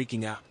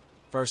 freaking out,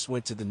 first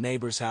went to the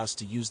neighbor's house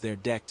to use their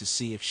deck to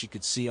see if she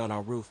could see on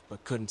our roof,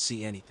 but couldn't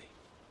see anything.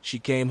 She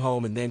came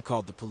home and then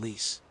called the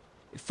police.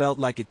 It felt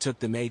like it took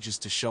them ages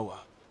to show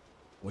up.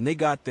 When they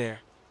got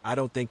there, I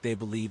don't think they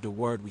believed a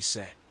word we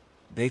said.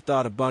 They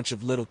thought a bunch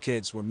of little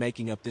kids were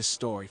making up this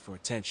story for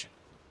attention.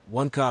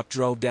 One cop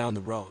drove down the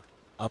road,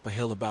 up a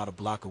hill about a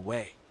block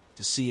away,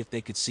 to see if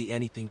they could see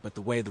anything, but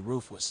the way the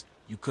roof was,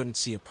 you couldn't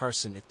see a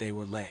person if they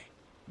were laying.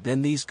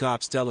 Then these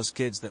cops tell us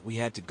kids that we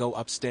had to go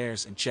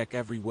upstairs and check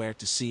everywhere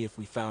to see if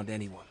we found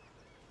anyone.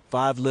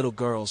 5 little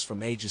girls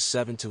from ages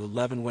 7 to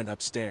 11 went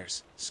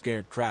upstairs,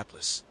 scared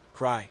crapless,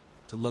 crying,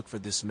 to look for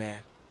this man,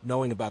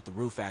 knowing about the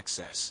roof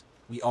access.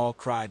 We all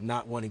cried,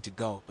 not wanting to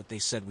go, but they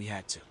said we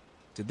had to.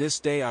 To this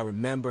day I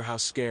remember how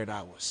scared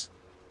I was.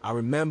 I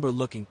remember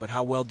looking, but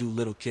how well do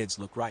little kids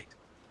look, right?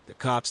 The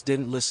cops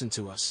didn't listen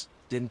to us,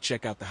 didn't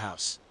check out the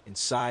house,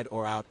 inside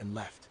or out, and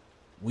left.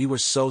 We were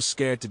so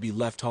scared to be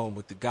left home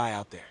with the guy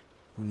out there,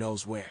 who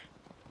knows where.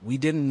 We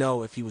didn't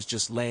know if he was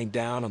just laying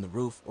down on the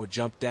roof or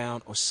jumped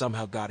down or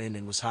somehow got in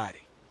and was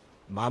hiding.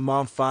 My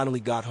mom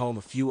finally got home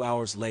a few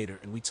hours later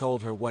and we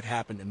told her what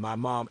happened, and my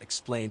mom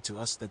explained to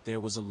us that there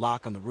was a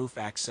lock on the roof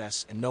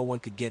access and no one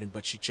could get in,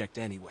 but she checked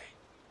anyway.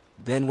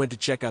 Then went to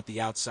check out the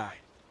outside.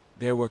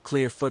 There were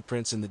clear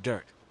footprints in the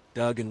dirt,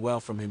 dug and well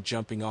from him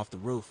jumping off the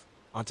roof,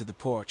 onto the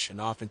porch and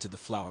off into the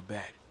flower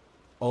bed.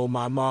 Oh,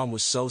 my mom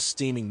was so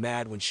steaming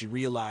mad when she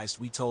realized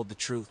we told the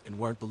truth and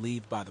weren't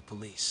believed by the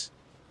police.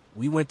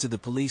 We went to the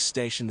police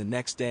station the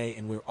next day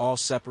and we were all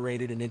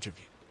separated and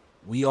interviewed.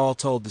 We all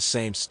told the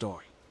same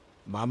story.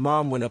 My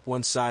mom went up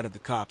one side of the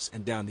cops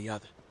and down the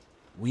other.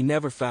 We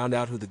never found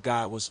out who the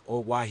guy was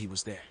or why he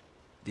was there.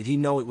 Did he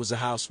know it was a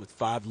house with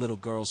 5 little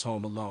girls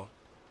home alone?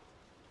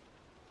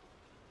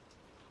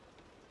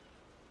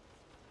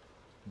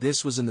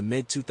 This was in the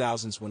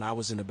mid-2000s when I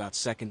was in about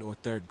 2nd or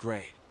 3rd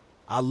grade.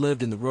 I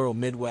lived in the rural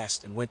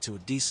Midwest and went to a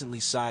decently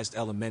sized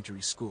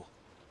elementary school.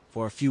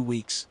 For a few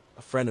weeks,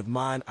 a friend of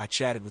mine I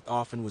chatted with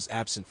often was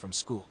absent from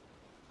school.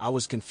 I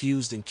was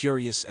confused and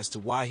curious as to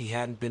why he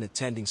hadn't been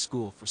attending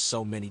school for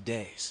so many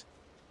days.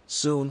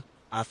 Soon,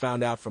 I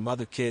found out from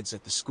other kids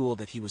at the school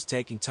that he was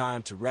taking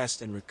time to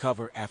rest and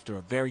recover after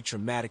a very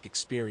traumatic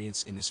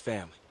experience in his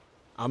family.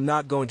 I'm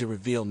not going to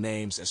reveal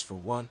names as for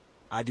one,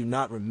 I do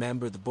not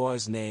remember the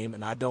boy's name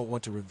and I don't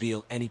want to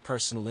reveal any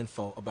personal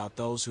info about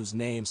those whose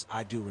names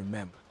I do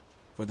remember.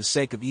 For the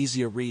sake of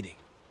easier reading,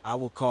 I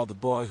will call the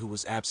boy who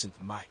was absent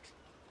Mike.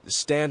 The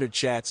standard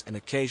chats and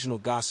occasional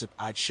gossip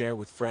I'd share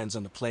with friends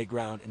on the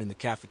playground and in the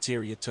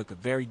cafeteria took a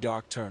very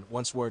dark turn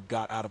once word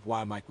got out of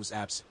why Mike was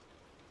absent.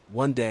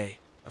 One day,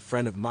 a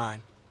friend of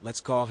mine,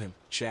 let's call him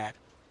Chad,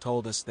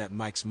 told us that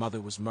Mike's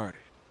mother was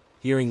murdered.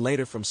 Hearing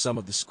later from some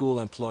of the school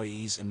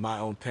employees and my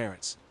own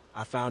parents,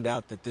 I found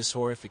out that this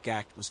horrific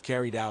act was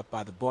carried out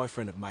by the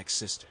boyfriend of Mike's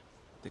sister.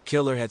 The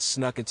killer had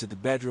snuck into the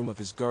bedroom of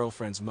his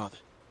girlfriend's mother.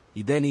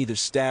 He then either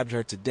stabbed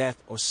her to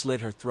death or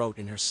slit her throat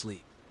in her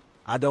sleep.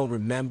 I don't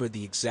remember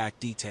the exact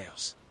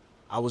details.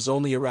 I was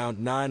only around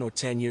 9 or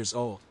 10 years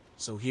old,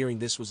 so hearing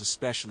this was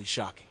especially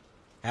shocking.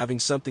 Having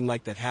something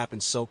like that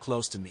happen so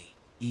close to me,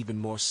 even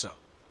more so.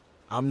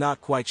 I'm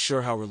not quite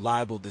sure how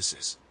reliable this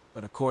is,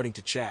 but according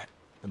to Chad,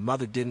 the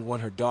mother didn't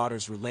want her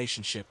daughter's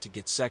relationship to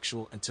get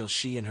sexual until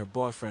she and her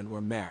boyfriend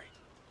were married.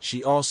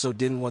 She also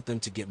didn't want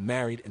them to get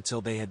married until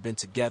they had been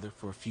together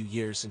for a few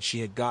years and she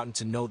had gotten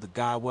to know the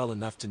guy well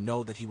enough to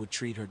know that he would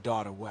treat her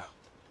daughter well.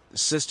 The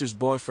sister's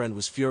boyfriend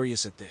was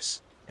furious at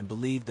this, and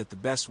believed that the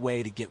best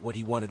way to get what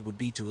he wanted would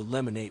be to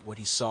eliminate what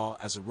he saw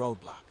as a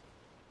roadblock.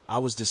 I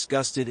was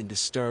disgusted and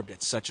disturbed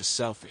at such a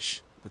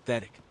selfish,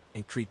 pathetic,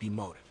 and creepy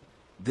motive.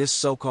 This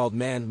so-called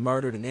man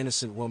murdered an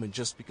innocent woman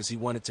just because he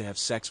wanted to have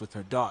sex with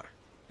her daughter,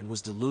 and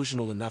was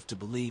delusional enough to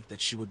believe that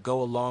she would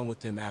go along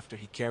with him after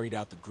he carried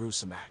out the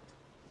gruesome act.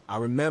 I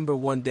remember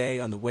one day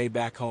on the way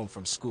back home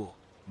from school,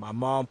 my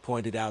mom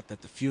pointed out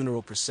that the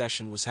funeral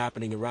procession was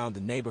happening around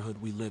the neighborhood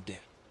we lived in.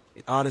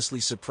 It honestly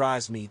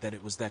surprised me that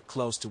it was that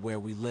close to where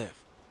we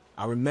live.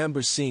 I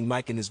remember seeing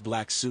Mike in his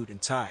black suit and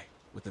tie,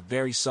 with a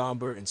very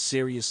somber and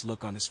serious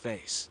look on his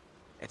face.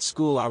 At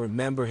school, I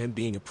remember him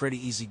being a pretty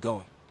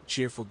easygoing,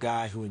 cheerful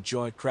guy who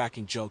enjoyed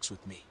cracking jokes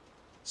with me.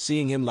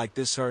 Seeing him like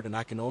this hurt, and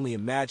I can only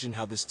imagine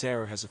how this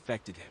terror has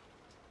affected him.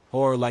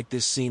 Horror like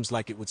this seems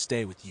like it would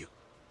stay with you.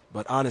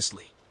 But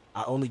honestly,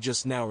 I only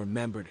just now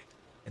remembered it,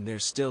 and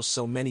there's still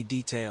so many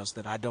details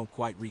that I don't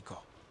quite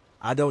recall.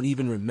 I don't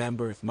even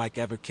remember if Mike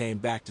ever came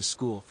back to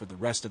school for the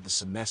rest of the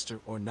semester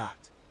or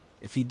not.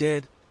 If he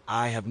did,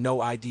 I have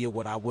no idea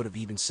what I would have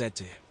even said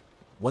to him.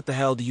 What the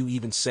hell do you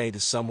even say to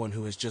someone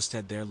who has just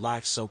had their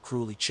life so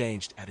cruelly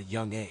changed at a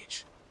young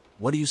age?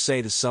 What do you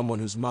say to someone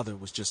whose mother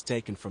was just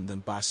taken from them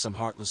by some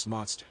heartless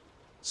monster?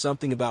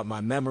 Something about my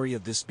memory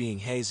of this being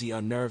hazy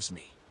unnerves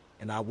me,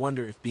 and I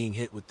wonder if being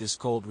hit with this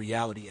cold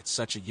reality at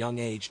such a young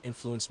age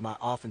influenced my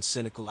often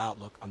cynical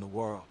outlook on the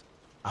world.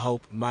 I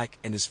hope Mike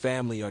and his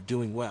family are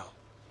doing well,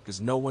 because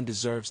no one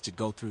deserves to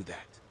go through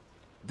that.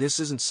 This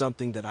isn't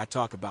something that I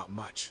talk about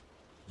much.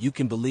 You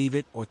can believe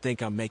it or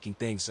think I'm making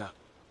things up.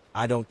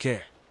 I don't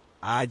care.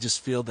 I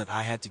just feel that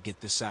I had to get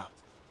this out.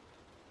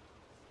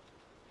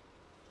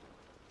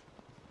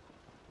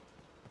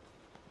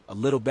 A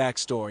little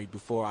backstory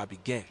before I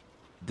begin.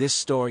 This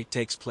story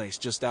takes place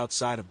just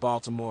outside of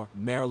Baltimore,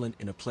 Maryland,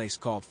 in a place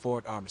called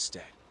Fort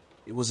Armistead.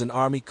 It was an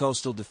Army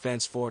coastal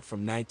defense fort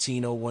from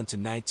 1901 to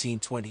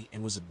 1920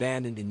 and was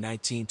abandoned in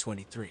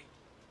 1923.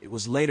 It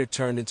was later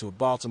turned into a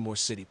Baltimore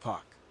City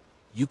park.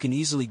 You can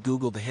easily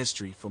Google the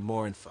history for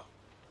more info.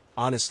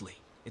 Honestly,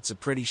 it's a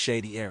pretty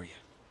shady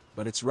area,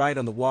 but it's right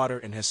on the water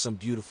and has some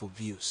beautiful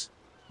views.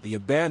 The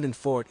abandoned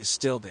fort is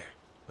still there,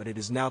 but it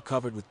is now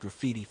covered with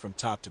graffiti from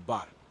top to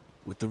bottom.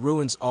 With the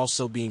ruins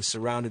also being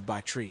surrounded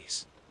by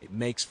trees, it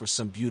makes for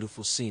some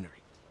beautiful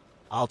scenery.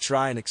 I'll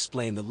try and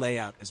explain the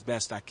layout as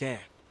best I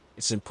can.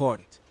 It's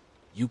important.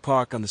 You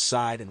park on the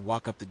side and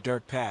walk up the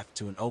dirt path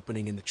to an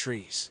opening in the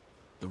trees.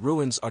 The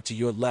ruins are to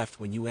your left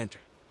when you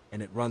enter,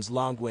 and it runs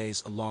long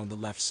ways along the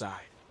left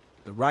side.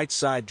 The right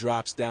side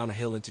drops down a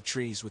hill into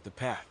trees with the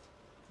path,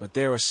 but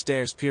there are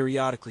stairs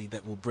periodically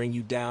that will bring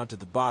you down to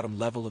the bottom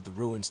level of the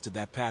ruins to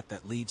that path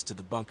that leads to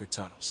the bunker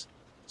tunnels.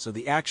 So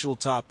the actual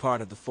top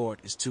part of the fort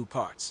is two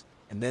parts,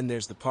 and then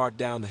there's the part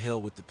down the hill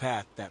with the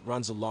path that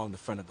runs along the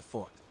front of the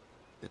fort.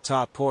 The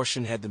top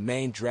portion had the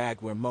main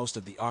drag where most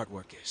of the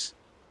artwork is.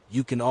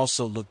 You can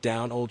also look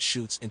down old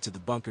chutes into the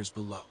bunkers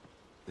below.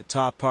 The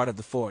top part of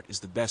the fort is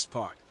the best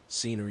part,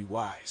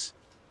 scenery-wise.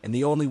 And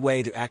the only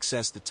way to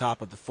access the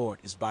top of the fort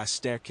is by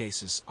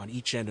staircases on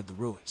each end of the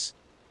ruins.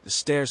 The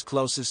stairs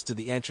closest to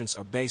the entrance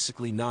are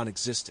basically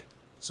non-existent,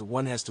 so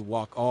one has to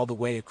walk all the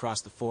way across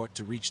the fort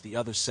to reach the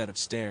other set of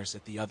stairs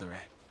at the other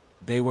end.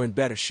 They were in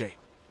better shape.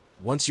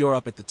 Once you're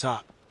up at the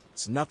top,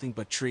 it's nothing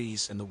but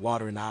trees and the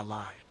water in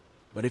outline.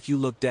 But if you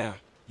look down,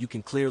 you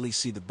can clearly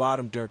see the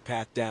bottom dirt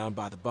path down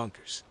by the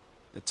bunkers.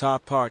 The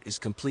top part is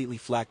completely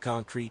flat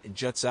concrete and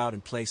juts out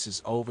in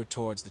places over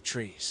towards the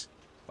trees.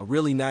 A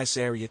really nice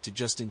area to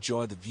just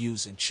enjoy the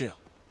views and chill.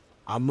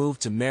 I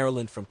moved to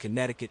Maryland from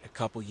Connecticut a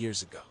couple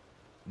years ago.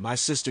 My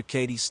sister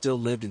Katie still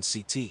lived in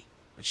CT,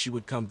 but she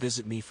would come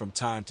visit me from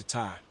time to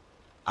time.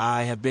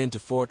 I have been to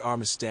Fort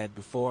Armistead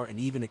before and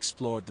even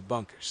explored the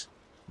bunkers.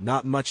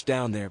 Not much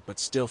down there, but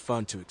still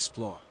fun to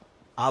explore.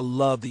 I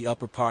love the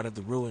upper part of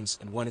the ruins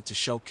and wanted to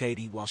show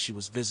Katie while she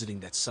was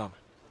visiting that summer.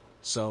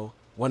 So,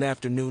 one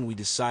afternoon we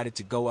decided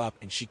to go up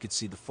and she could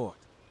see the fort.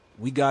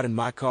 We got in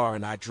my car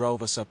and I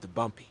drove us up the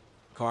bumpy,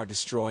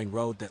 car-destroying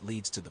road that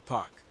leads to the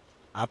park.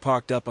 I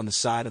parked up on the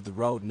side of the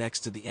road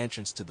next to the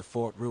entrance to the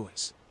fort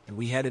ruins, and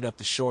we headed up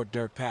the short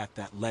dirt path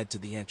that led to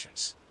the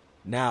entrance.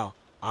 Now,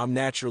 I'm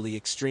naturally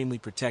extremely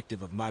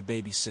protective of my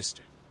baby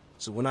sister,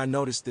 so when I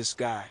noticed this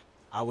guy,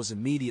 I was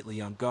immediately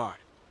on guard.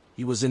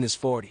 He was in his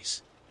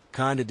 40s,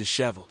 kinda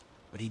disheveled,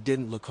 but he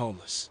didn't look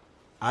homeless.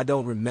 I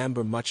don't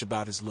remember much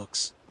about his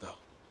looks, though.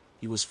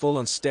 He was full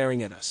on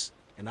staring at us,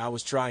 and I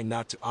was trying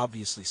not to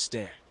obviously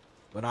stare,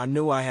 but I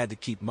knew I had to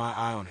keep my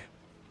eye on him.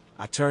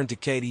 I turned to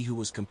Katie, who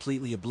was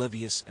completely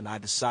oblivious, and I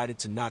decided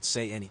to not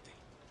say anything.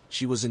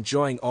 She was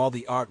enjoying all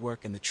the artwork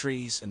and the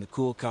trees and the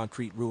cool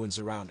concrete ruins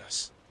around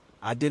us.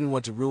 I didn't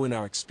want to ruin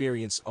our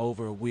experience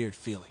over a weird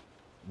feeling.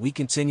 We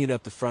continued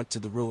up the front to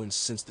the ruins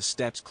since the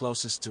steps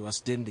closest to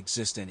us didn't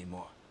exist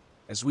anymore.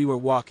 As we were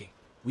walking,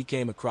 we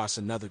came across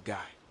another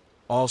guy,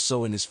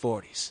 also in his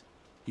 40s.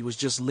 He was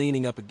just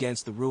leaning up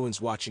against the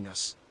ruins watching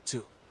us,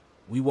 too.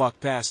 We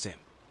walked past him,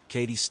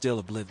 Katie still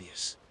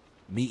oblivious,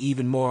 me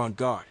even more on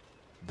guard.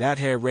 That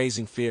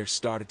hair-raising fear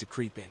started to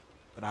creep in,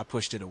 but I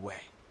pushed it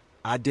away.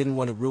 I didn't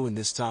want to ruin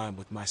this time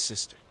with my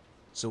sister,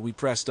 so we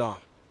pressed on.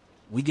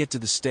 We get to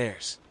the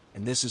stairs,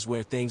 and this is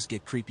where things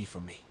get creepy for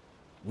me.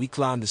 We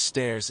climb the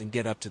stairs and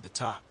get up to the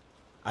top.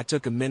 I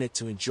took a minute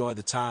to enjoy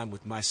the time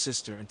with my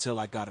sister until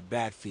I got a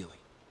bad feeling.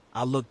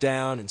 I look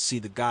down and see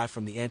the guy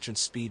from the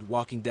entrance speed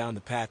walking down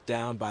the path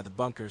down by the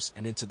bunkers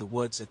and into the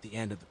woods at the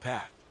end of the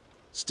path,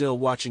 still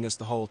watching us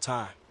the whole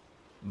time.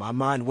 My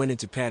mind went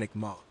into panic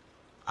mode.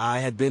 I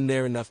had been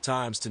there enough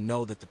times to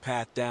know that the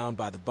path down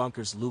by the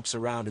bunkers loops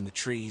around in the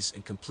trees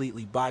and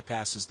completely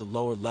bypasses the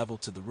lower level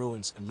to the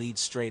ruins and leads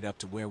straight up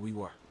to where we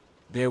were.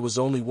 There was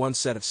only one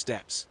set of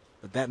steps,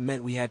 but that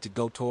meant we had to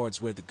go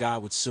towards where the guy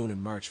would soon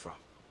emerge from.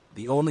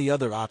 The only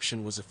other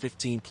option was a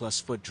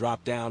 15+ foot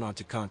drop down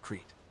onto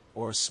concrete,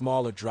 or a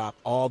smaller drop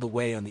all the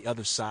way on the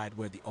other side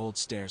where the old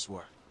stairs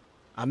were.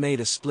 I made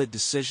a split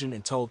decision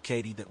and told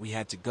Katie that we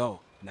had to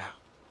go now.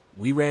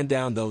 We ran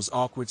down those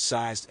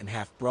awkward-sized and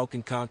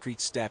half-broken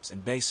concrete steps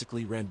and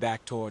basically ran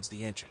back towards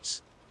the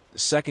entrance. The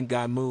second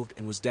guy moved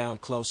and was down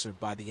closer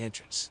by the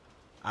entrance.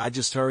 I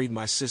just hurried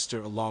my sister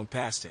along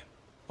past him,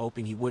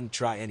 hoping he wouldn't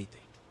try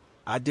anything.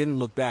 I didn't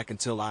look back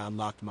until I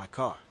unlocked my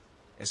car.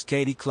 As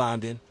Katie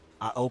climbed in,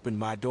 I opened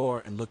my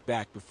door and looked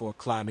back before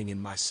climbing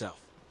in myself.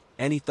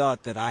 Any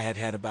thought that I had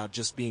had about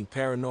just being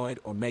paranoid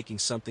or making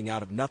something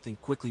out of nothing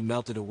quickly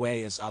melted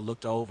away as I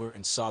looked over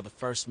and saw the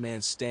first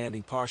man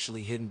standing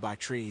partially hidden by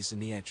trees in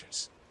the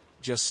entrance,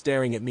 just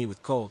staring at me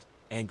with cold,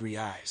 angry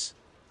eyes.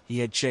 He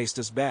had chased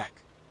us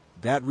back.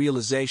 That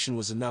realization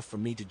was enough for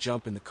me to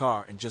jump in the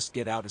car and just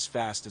get out as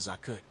fast as I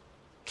could.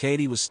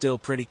 Katie was still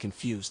pretty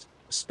confused,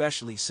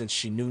 especially since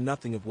she knew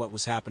nothing of what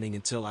was happening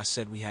until I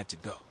said we had to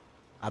go.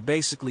 I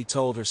basically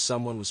told her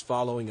someone was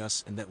following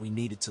us and that we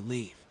needed to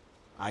leave.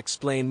 I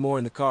explained more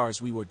in the car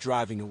as we were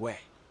driving away.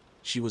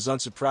 She was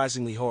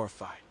unsurprisingly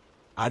horrified.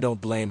 I don't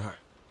blame her.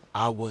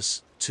 I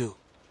was, too.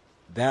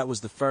 That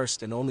was the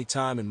first and only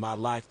time in my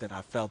life that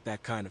I felt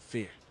that kind of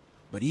fear.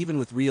 But even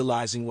with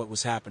realizing what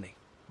was happening,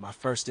 my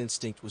first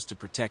instinct was to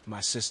protect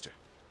my sister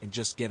and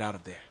just get out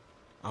of there.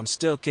 I'm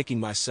still kicking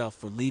myself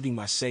for leaving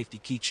my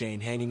safety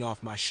keychain hanging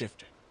off my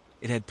shifter.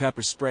 It had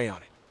pepper spray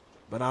on it,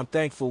 but I'm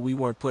thankful we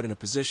weren't put in a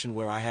position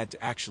where I had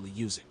to actually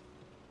use it.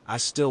 I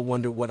still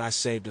wonder what I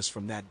saved us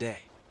from that day.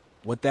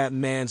 What that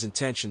man's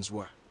intentions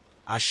were.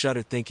 I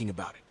shuddered thinking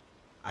about it.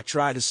 I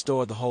try to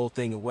store the whole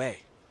thing away,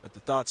 but the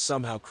thought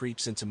somehow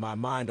creeps into my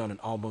mind on an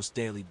almost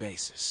daily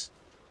basis.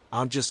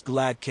 I'm just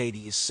glad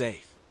Katie is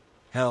safe.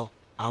 Hell,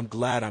 I'm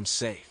glad I'm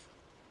safe.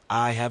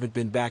 I haven't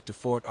been back to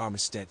Fort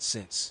Armistead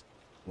since.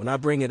 When I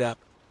bring it up,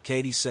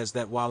 Katie says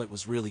that while it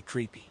was really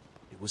creepy,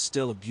 it was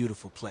still a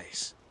beautiful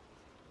place.